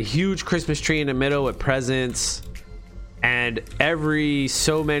 They had a huge Christmas tree in the middle with presents. And every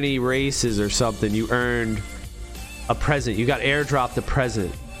so many races or something, you earned a present. You got airdropped a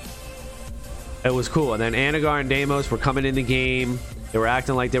present. It was cool. And then Anagar and Deimos were coming in the game. They were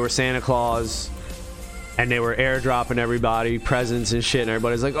acting like they were Santa Claus. And they were airdropping everybody presents and shit. And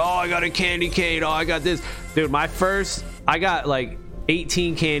everybody's like, oh, I got a candy cane. Oh, I got this. Dude, I got like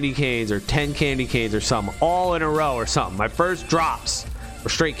 18 candy canes or 10 candy canes or something. All in a row or something. My first drops were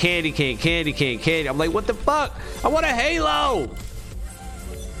straight candy cane, candy cane, candy. I'm like, what the fuck? I want a Halo.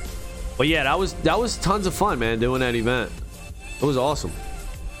 But yeah, that was tons of fun, man, doing that event. It was awesome.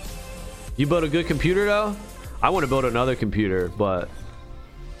 You built a good computer, though? I want to build another computer, but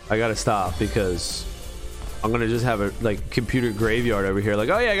I got to stop because I'm going to just have a like computer graveyard over here. Like,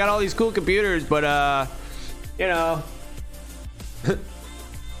 oh yeah, I got all these cool computers, but you know,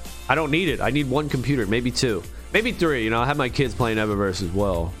 I don't need it. I need one computer, maybe two, maybe three. You know, I have my kids playing Eververse as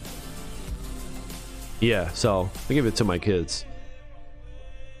well. Yeah, so I give it to my kids.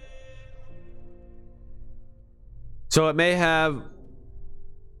 So it may have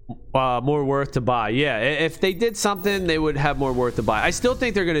more worth to buy. Yeah, if they did something, they would have more worth to buy. I still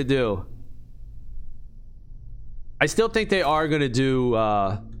think they're going to do. I still think they are going to do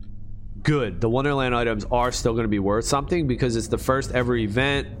good. The Wonderland items are still going to be worth something because it's the first ever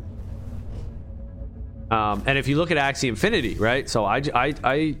event. And if you look at Axie Infinity, right? So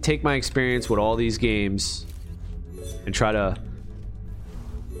I take my experience with all these games and try to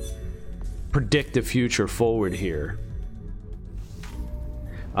predict the future forward here.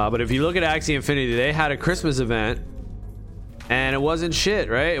 But if you look at Axie Infinity, they had a Christmas event. And it wasn't shit,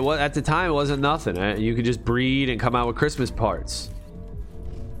 right? It was, at the time, it wasn't nothing. Right? You could just breed and come out with Christmas parts.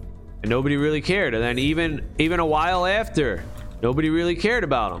 And nobody really cared. And then even a while after, nobody really cared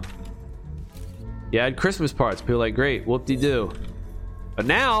about them. You had Christmas parts. People were like, great, whoop-de-doo. But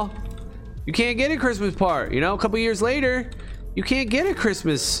now, you can't get a Christmas part. You know, a couple years later, you can't get a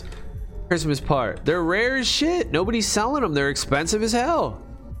Christmas part. They're rare as shit. Nobody's selling them. They're expensive as hell.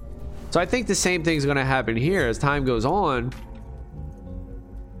 So I think the same thing's going to happen here as time goes on.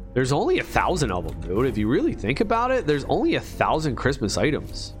 There's only 1,000 of them, dude. If you really think about it, there's only 1,000 Christmas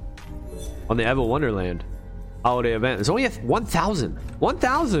items on the Evo Wonderland holiday event. There's only 1,000.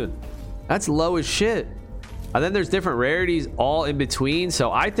 1,000. That's low as shit. And then there's different rarities all in between. So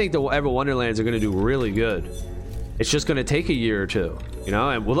I think the Evo Wonderlands are going to do really good. It's just going to take a year or two, you know.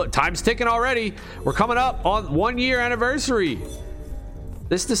 And well, look, time's ticking already. We're coming up on 1 year anniversary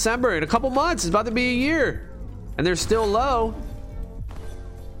this December. In a couple months, it's about to be a year, and they're still low.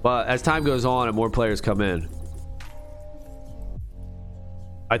 But as time goes on and more players come in,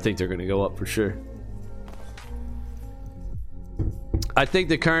 I think they're going to go up for sure. I think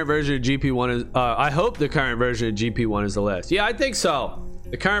the current version of GP1 is... I hope the current version of GP1 is the last. Yeah, I think so.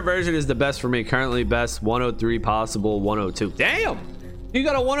 The current version is the best for me. Currently best 103, possible 102. Damn! You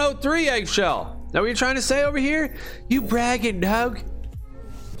got a 103 eggshell. Is that what you're trying to say over here? You bragging, dog.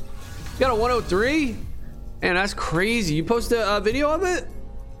 You got a 103? Man, that's crazy. You posted a video of it?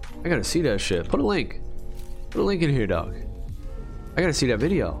 I gotta see that shit. Put a link. Put a link in here, dog. I gotta see that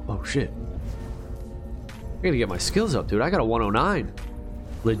video. Oh, shit. I gotta get my skills up, dude. I got a 109.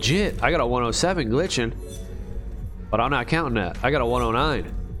 Legit. I got a 107 glitching. But I'm not counting that. I got a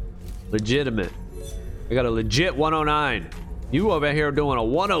 109. Legitimate. I got a legit 109. You over here doing a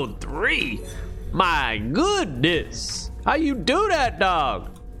 103. My goodness. How you do that,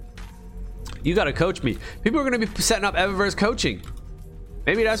 dog? You gotta coach me. People are gonna be setting up Eververse coaching.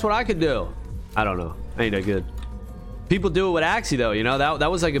 Maybe that's what I could do. I don't know. I ain't that good. People do it with Axie though, you know.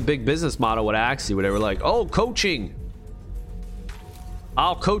 That was like a big business model with Axie where they were like, oh, coaching.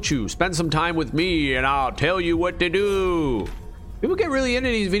 I'll coach you. Spend some time with me and I'll tell you what to do. People get really into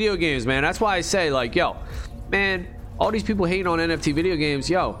these video games, man. That's why I say, like, yo, man, all these people hating on NFT video games,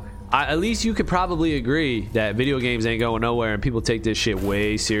 yo, at least you could probably agree that video games ain't going nowhere and people take this shit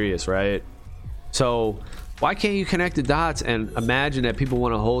way serious, right? So why can't you connect the dots and imagine that people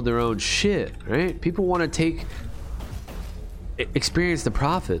want to hold their own shit, right? People want to experience the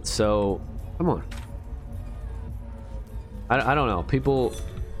profits. So come on. I don't know. People,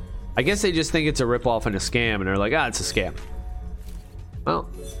 I guess they just think it's a ripoff and a scam, and they're like, ah, it's a scam. Well,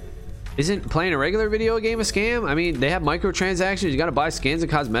 isn't playing a regular video game a scam? I mean, they have microtransactions. You got to buy skins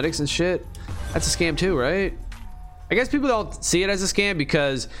and cosmetics and shit. That's a scam too, right? I guess people don't see it as a scam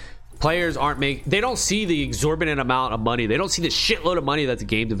because players they don't see the exorbitant amount of money. They don't see the shitload of money that the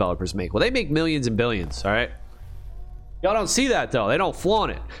game developers make. Well, they make millions and billions, all right? Y'all don't see that though. They don't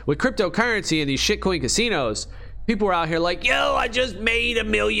flaunt it. With cryptocurrency and these shitcoin casinos, people are out here like, yo, I just made $1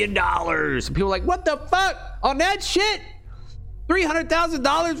 million. And people are like, what the fuck? On that shit?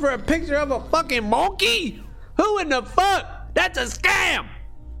 $300,000 for a picture of a fucking monkey? Who in the fuck? That's a scam.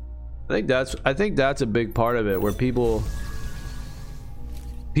 I think that's a big part of it, where people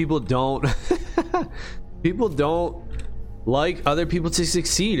don't people don't like other people to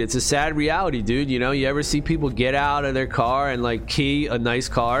succeed. It's a sad reality, dude. You know, you ever see people get out of their car and like key a nice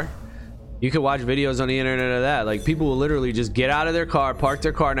car? You can watch videos on the internet of that. Like, people will literally just get out of their car, park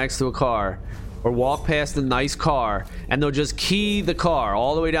their car next to a car, or walk past a nice car, and they'll just key the car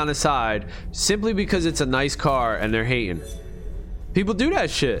all the way down the side simply because it's a nice car and they're hating. People do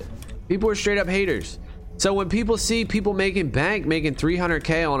that shit. People are straight up haters. So when people see people making bank, making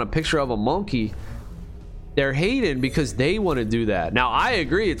 300K on a picture of a monkey, they're hating because they want to do that. Now, I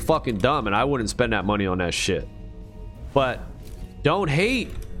agree it's fucking dumb and I wouldn't spend that money on that shit. But don't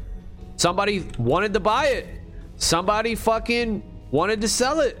hate. Somebody wanted to buy it. Somebody fucking wanted to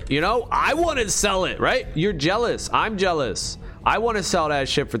sell it. You know, I wanted to sell it, right? You're jealous. I'm jealous. I want to sell that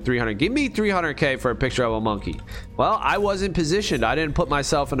shit for 300. Give me 300K for a picture of a monkey. Well, I wasn't positioned. I didn't put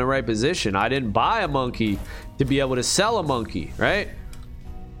myself in the right position. I didn't buy a monkey to be able to sell a monkey, right?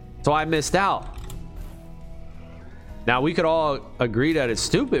 So I missed out. Now, we could all agree that it's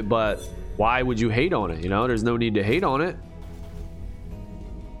stupid, but why would you hate on it? You know, there's no need to hate on it.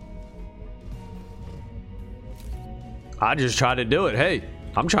 I just try to do it. Hey,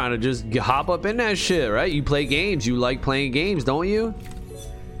 I'm trying to just hop up in that shit, right? You play games. You like playing games, don't you?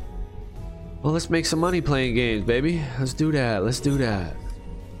 Well, let's make some money playing games, baby. Let's do that. Let's do that.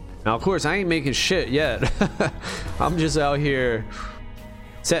 Now, of course, I ain't making shit yet. I'm just out here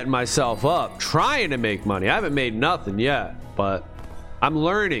setting myself up, trying to make money. I haven't made nothing yet, but I'm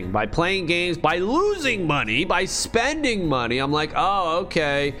learning by playing games, by losing money, by spending money. I'm like, oh,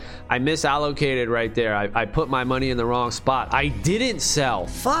 okay. I misallocated right there. I put my money in the wrong spot. I didn't sell.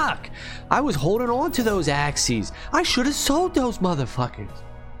 Fuck. I was holding on to those axes. I should have sold those motherfuckers.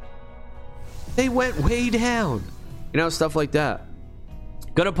 They went way down. You know, stuff like that.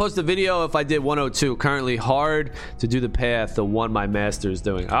 Gonna post a video if I did 102. Currently hard to do the path the one my master is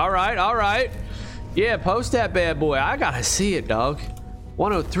doing. All right. Yeah, post that bad boy. I gotta see it, dog.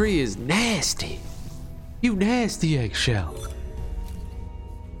 103 is nasty. You nasty eggshell.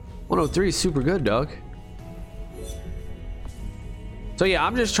 103 is super good, dog. So yeah,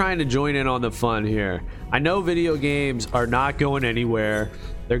 I'm just trying to join in on the fun here. I know video games are not going anywhere.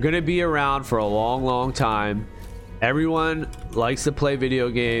 They're gonna be around for a long time. Everyone likes to play video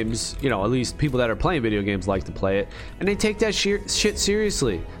games. You know, at least people that are playing video games like to play it, and they take that shit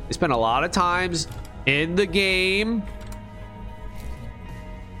seriously. They spend a lot of times in the game.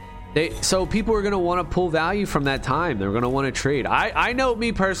 So people are going to want to pull value from that time. They're going to want to trade. I know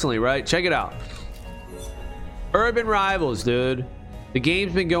me personally, right? Check it out. Urban Rivals, dude. The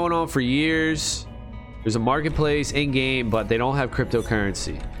game's been going on for years. There's a marketplace in game, but they don't have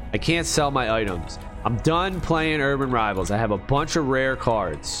cryptocurrency. I can't sell my items. I'm done playing Urban Rivals. I have a bunch of rare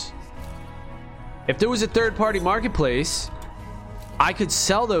cards. If there was a third-party marketplace, I could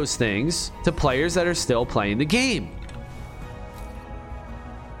sell those things to players that are still playing the game.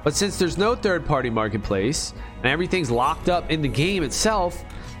 But since there's no third-party marketplace and everything's locked up in the game itself,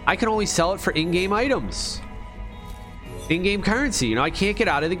 I can only sell it for in-game items. In-game currency. You know, I can't get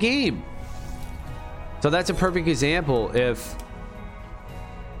out of the game. So that's a perfect example. If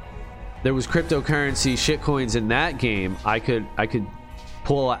there was cryptocurrency shitcoins in that game, I could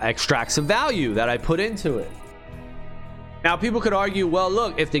extract some value that I put into it. Now, people could argue, well,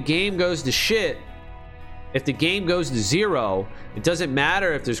 look, if the game goes to shit, if the game goes to zero, it doesn't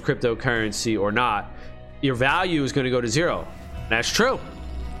matter if there's cryptocurrency or not. Your value is going to go to zero. And that's true.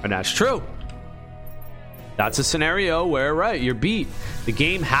 And that's true. That's a scenario where, right, you're beat. The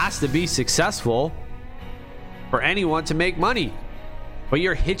game has to be successful for anyone to make money. But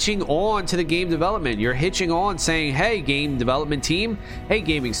you're hitching on to the game development. You're hitching on saying, hey, game development team, hey,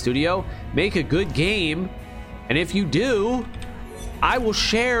 gaming studio, make a good game. And if you do, I will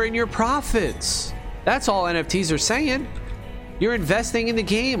share in your profits. That's all NFTs are saying. You're investing in the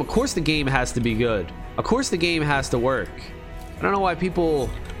game. Of course the game has to be good. Of course the game has to work. I don't know why people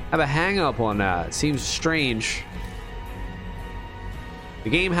have a hang up on that. It seems strange. The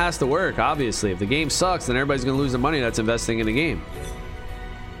game has to work, obviously. If the game sucks, then everybody's going to lose the money that's investing in the game.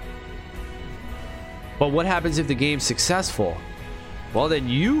 But what happens if the game's successful? Well, then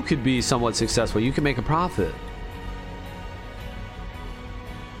you could be somewhat successful. You can make a profit.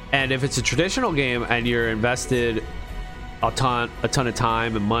 And if it's a traditional game and you're invested a ton of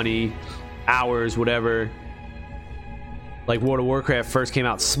time and money, hours, whatever, like World of Warcraft first came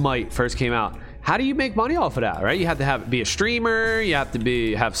out, Smite first came out, how do you make money off of that, right? You have to be a streamer, you have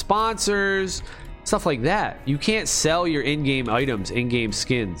to have sponsors, stuff like that. You can't sell your in-game items, in-game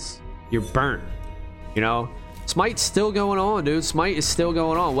skins. You're burnt, you know? Smite's still going on, dude. Smite is still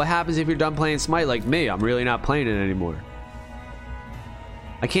going on. What happens if you're done playing Smite like me? I'm really not playing it anymore.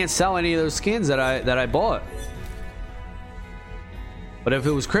 I can't sell any of those skins that I bought. But if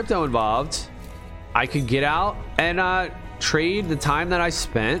it was crypto involved, I could get out and trade the time that I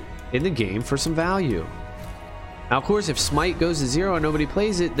spent in the game for some value. Now, of course, if Smite goes to zero and nobody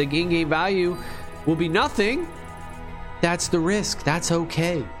plays it, the in-game value will be nothing. That's the risk. That's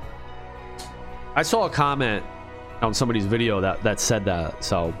okay. I saw a comment on somebody's video that said that,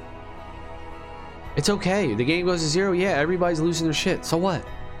 so it's okay. The game goes to zero. Yeah, everybody's losing their shit. So what?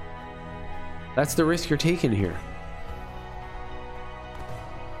 That's the risk you're taking here.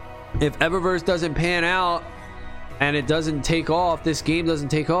 If Eververse doesn't pan out and it doesn't take off, this game doesn't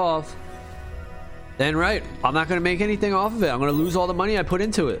take off, then right, I'm not going to make anything off of it. I'm going to lose all the money I put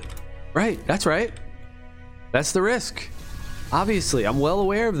into it. Right, that's right. That's the risk. Obviously, I'm well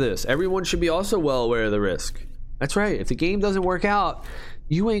aware of this. Everyone should be also well aware of the risk. That's right. If the game doesn't work out,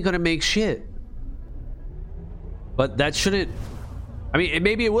 you ain't going to make shit. But that shouldn't, I mean,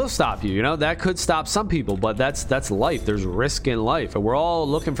 maybe it will stop you, you know? That could stop some people, but that's life. There's risk in life. And we're all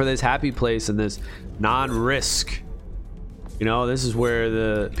looking for this happy place and this non-risk. You know, this is where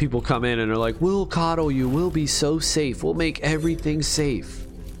the people come in and are like, we'll coddle you. We'll be so safe. We'll make everything safe.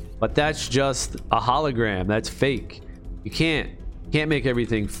 But that's just a hologram. That's fake. You can't make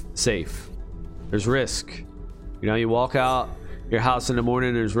everything safe. There's risk. You know, you walk out your house in the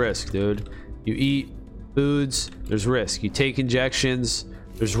morning, there's risk, dude. You eat foods, there's risk. You take injections,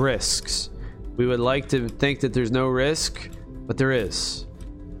 there's risks. We would like to think that there's no risk, but there is.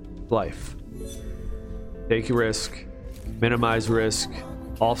 Life. Take your risk, minimize risk,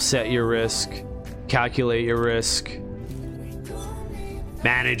 offset your risk, calculate your risk,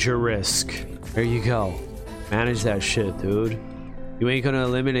 manage your risk. There you go. Manage that shit, dude. You ain't gonna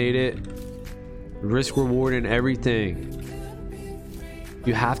eliminate it. Risk reward in everything.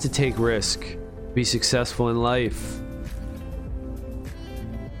 You have to take risk. Be successful in life.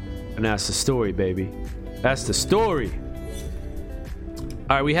 And that's the story, baby. That's the story.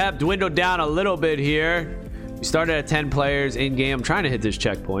 All right, we have dwindled down a little bit here. We started at 10 players in game. I'm trying to hit this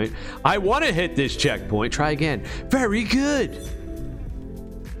checkpoint. I want to hit this checkpoint. Try again. Very good.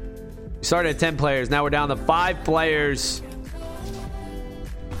 We started at 10 players. Now we're down to 5 players.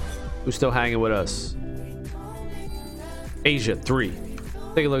 Who's still hanging with us? Asia, 3.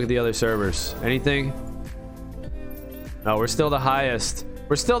 Take a look at the other servers. Anything? No, we're still the highest.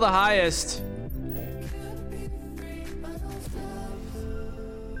 We're still the highest.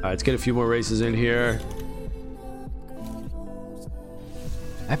 All right, let's get a few more races in here.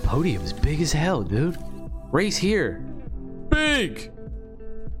 That podium is big as hell, dude. Race here. Big.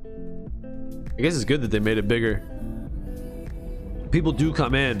 I guess it's good that they made it bigger. People do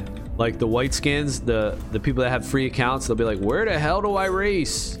come in, like the white skins, the people that have free accounts, they'll be like, where the hell do I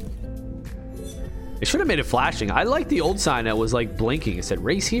race? They should have made it flashing. I like the old sign that was like blinking. It said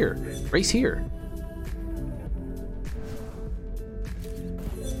race here, race here.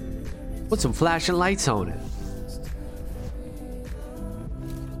 Put some flashing lights on it.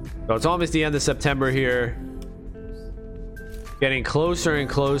 So it's almost the end of September here. Getting closer and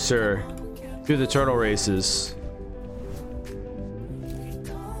closer to the turtle races.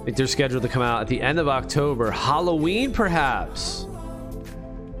 I think they're scheduled to come out at the end of October. Halloween, perhaps.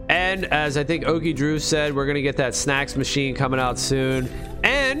 And as I think Okie Drew said, we're going to get that snacks machine coming out soon.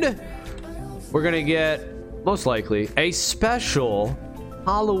 And we're going to get, most likely, a special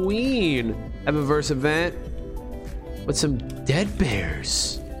Halloween Eververse event with some dead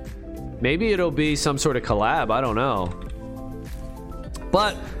bears. Maybe it'll be some sort of collab. I don't know.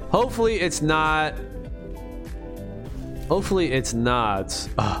 But hopefully it's not. Hopefully it's not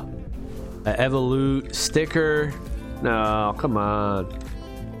an Evolute sticker. No, come on.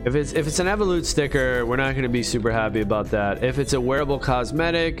 If it's an Evolute sticker, we're not going to be super happy about that. If it's a wearable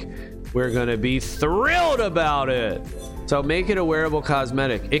cosmetic, we're going to be thrilled about it. So make it a wearable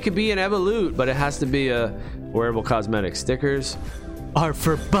cosmetic. It could be an Evolute, but it has to be a wearable cosmetic. Stickers are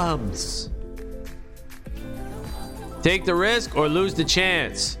for bums. Take the risk or lose the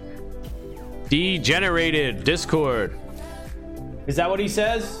chance. Degenerated Discord. Is that what he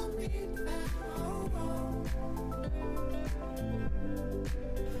says?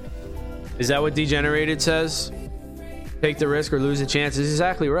 Is that what degenerated says? Take the risk or lose the chance. Is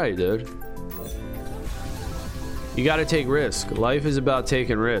exactly right, dude. You got to take risk. Life is about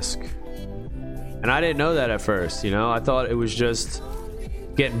taking risk. And I didn't know that at first, you know. I thought it was just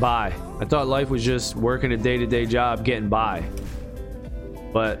getting by. I thought life was just working a day-to-day job, getting by.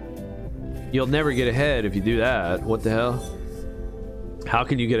 But you'll never get ahead if you do that. What the hell? How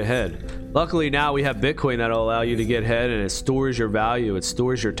can you get ahead? Luckily now we have Bitcoin that'll allow you to get ahead, and it stores your value. It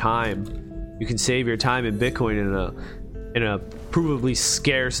stores your time. You can save your time in Bitcoin in a provably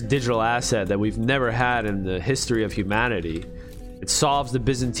scarce digital asset that we've never had in the history of humanity. It solves the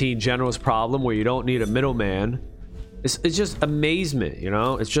Byzantine general's problem where you don't need a middleman. It's just amazement, you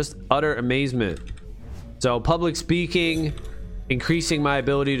know? It's just utter amazement. So public speaking, increasing my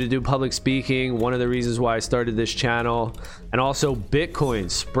ability to do public speaking, one of the reasons why I started this channel. And also Bitcoin,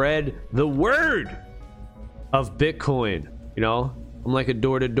 spread the word of Bitcoin, you know? I'm like a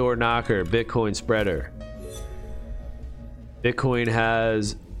door-to-door knocker, Bitcoin spreader. Bitcoin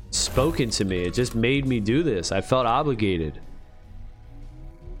has spoken to me. It just made me do this. I felt obligated.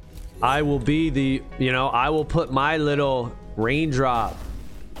 I will be the, you know, I will put my little raindrop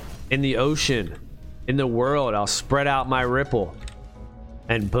in the ocean, in the world. I'll spread out my ripple,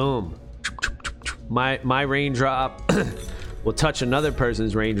 and boom, my raindrop will touch another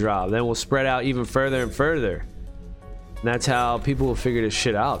person's raindrop. Then we'll spread out even further and further. And that's how people will figure this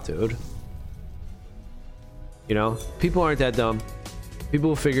shit out, dude. You know, people aren't that dumb. People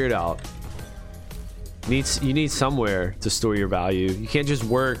will figure it out. You need somewhere to store your value. You can't just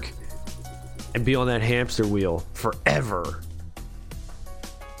work and be on that hamster wheel forever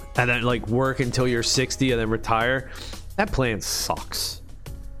and then like work until you're 60 and then retire. That plan sucks.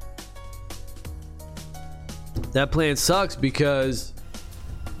 That plan sucks because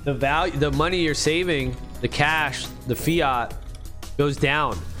the value, the money you're saving, the cash, the fiat goes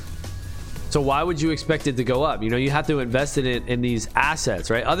down. So why would you expect it to go up? You know, you have to invest in these assets,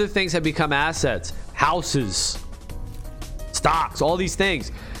 right? Other things have become assets, houses, stocks, all these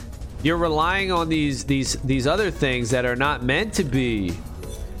things. You're relying on these other things that are not meant to be.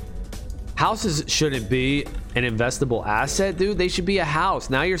 Houses shouldn't be an investable asset, dude. They should be a house.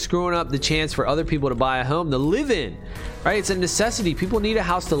 Now you're screwing up the chance for other people to buy a home to live in, right? It's a necessity. People need a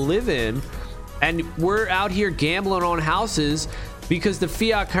house to live in, and we're out here gambling on houses because the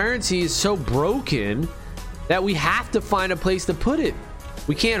fiat currency is so broken that we have to find a place to put it.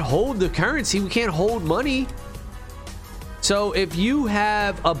 We can't hold the currency. We can't hold money. So if you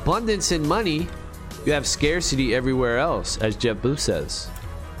have abundance in money, you have scarcity everywhere else, as JetBlue says.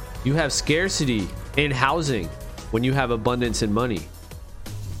 You have scarcity in housing when you have abundance in money.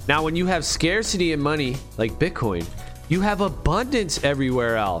 Now, when you have scarcity in money, like Bitcoin, you have abundance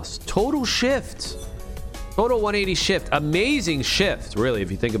everywhere else. Total shift. Total 180 shift. Amazing shift, really, if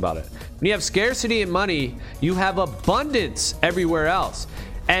you think about it. When you have scarcity in money, you have abundance everywhere else.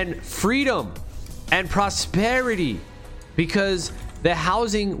 And freedom and prosperity. Because the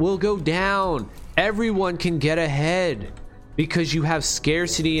housing will go down. Everyone can get ahead because you have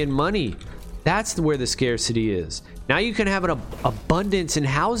scarcity in money. That's where the scarcity is. Now you can have an abundance in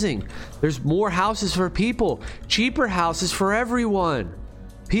housing. There's more houses for people, cheaper houses for everyone.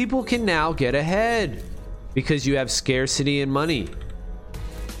 People can now get ahead because you have scarcity in money.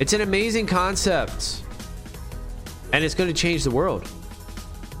 It's an amazing concept, and it's going to change the world.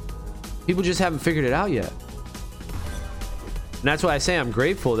 People just haven't figured it out yet. And that's why I say I'm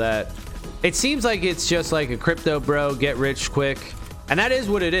grateful that it seems like it's just like a crypto bro, get rich quick. And that is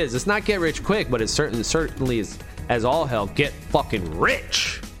what it is. It's not get rich quick, but it certainly is, as all hell, get fucking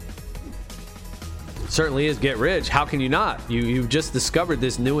rich. It certainly is get rich. How can you not? You've just discovered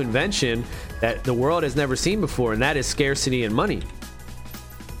this new invention that the world has never seen before, and that is scarcity in money.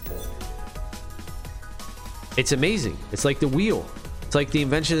 It's amazing. It's like the wheel. It's like the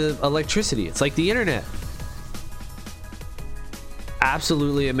invention of electricity. It's like the internet.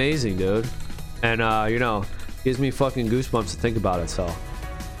 Absolutely amazing, dude. And you know, gives me fucking goosebumps to think about it. So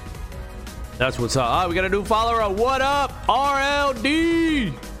that's what's up. We got a new follower. What up,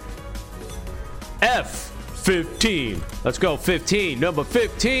 RLD F15? Let's go 15, number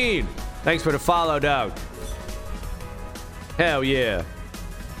 15. Thanks for the follow, dog. Hell yeah.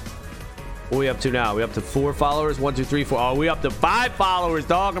 What are we up to now? We up to 4 followers? 1, 2, 3, 4. Oh, we up to 5 followers,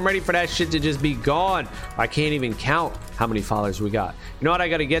 dog. I'm ready for that shit to just be gone. I can't even count how many followers we got. You know what I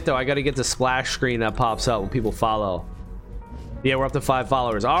gotta get, though? I gotta get the splash screen that pops up when people follow. Yeah, we're up to 5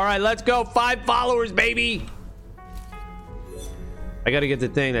 followers. All right, let's go. 5 followers, baby. I gotta get the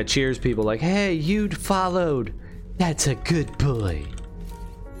thing that cheers people like, hey, you'd followed. That's a good boy.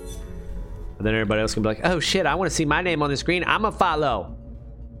 And then everybody else can be like, oh shit, I want to see my name on the screen. I'm a follow.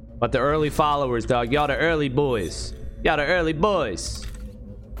 But the early followers, dog. Y'all the early boys. Y'all the early boys.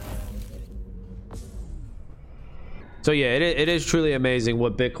 So yeah, it is truly amazing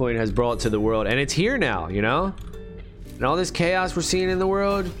what Bitcoin has brought to the world. And it's here now, you know? And all this chaos we're seeing in the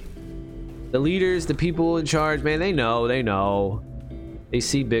world, the leaders, the people in charge, man, they know. They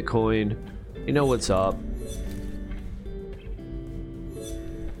see Bitcoin. They know what's up.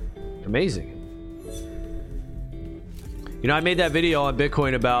 Amazing. You know, I made that video on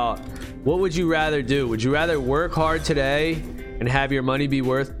Bitcoin about what would you rather do? Would you rather work hard today and have your money be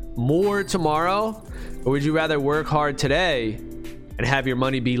worth more tomorrow? Or would you rather work hard today and have your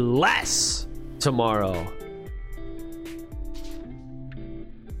money be less tomorrow?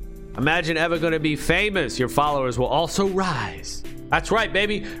 Imagine ever going to be famous. Your followers will also rise. That's right,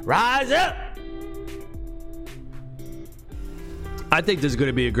 baby. Rise up. I think this is going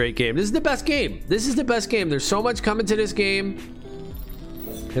to be a great game. This is the best game. This is the best game. There's so much coming to this game.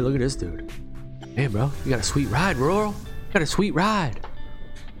 Hey, look at this dude. Man, bro, you got a sweet ride, Rural. You got a sweet ride.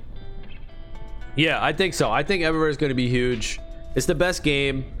 Yeah, I think so. I think Eververse is going to be huge. It's the best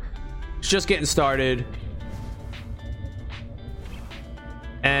game. It's just getting started.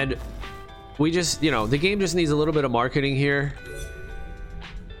 And we just, you know, the game just needs a little bit of marketing here.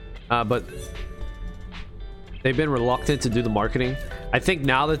 But they've been reluctant to do the marketing. I think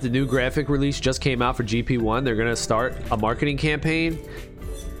now that the new graphic release just came out for GP1, they're going to start a marketing campaign.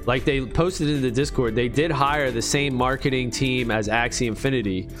 Like they posted in the Discord, they did hire the same marketing team as Axie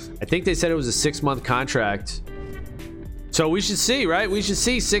Infinity. I think they said it was a 6-month contract. So we should see, right? We should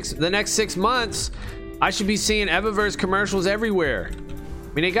see the next 6 months. I should be seeing Eververse commercials everywhere.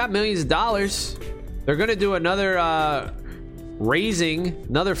 I mean, they got millions of dollars. They're going to do another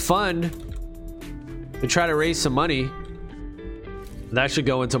another fund to try to raise some money. That should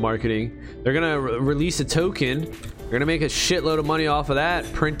go into marketing. They're going to release a token. They're going to make a shitload of money off of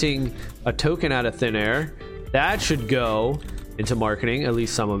that, printing a token out of thin air. That should go into marketing, at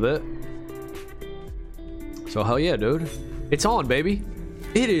least some of it. So hell yeah, dude. It's on, baby.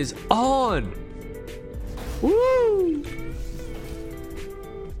 It is on. Woo!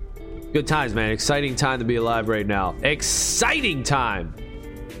 Good times, man. Exciting time to be alive right now. Exciting time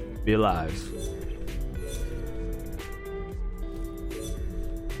to be alive.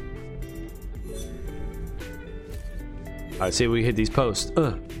 All right, see if we hit these posts.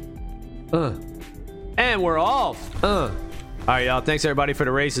 And we're off. All right, y'all. Thanks everybody for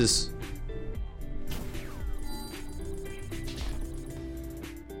the races.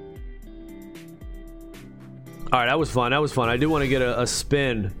 All right, that was fun. That was fun. I do want to get a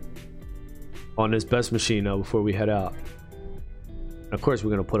spin on this best machine though before we head out. And of course, we're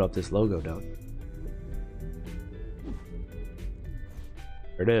gonna put up this logo down.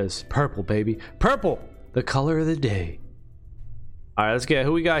 There it is. Purple, baby. Purple, the color of the day. All right, let's get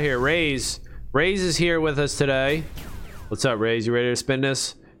who we got here. Raze is here with us today. What's up, Raze? You ready to spin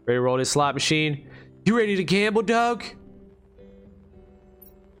this? Ready to roll this slot machine? You ready to gamble, Doug?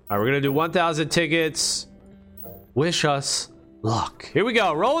 All right, we're gonna do 1,000 tickets. Wish us luck. Here we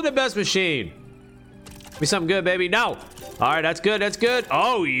go. Rolling the best machine. Be something good, baby. No. All right, that's good. That's good.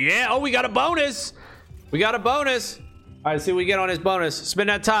 Oh yeah. Oh, we got a bonus. We got a bonus. All right, let's see what we get on this bonus. Spin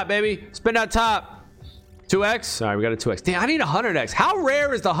that top, baby. Spin that top. 2x. All right, we got a 2x. Damn, I need a 100x. How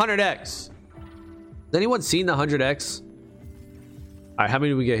rare is the 100x? Has anyone seen the 100x? All right, how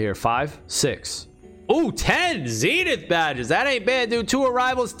many do we get here? 5, 6. Ooh, 10 Zenith badges. That ain't bad, dude. 2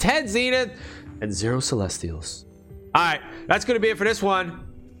 arrivals, 10 Zenith, and 0 Celestials. All right, that's going to be it for this one.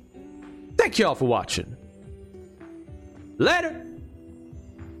 Thank you all for watching. Later.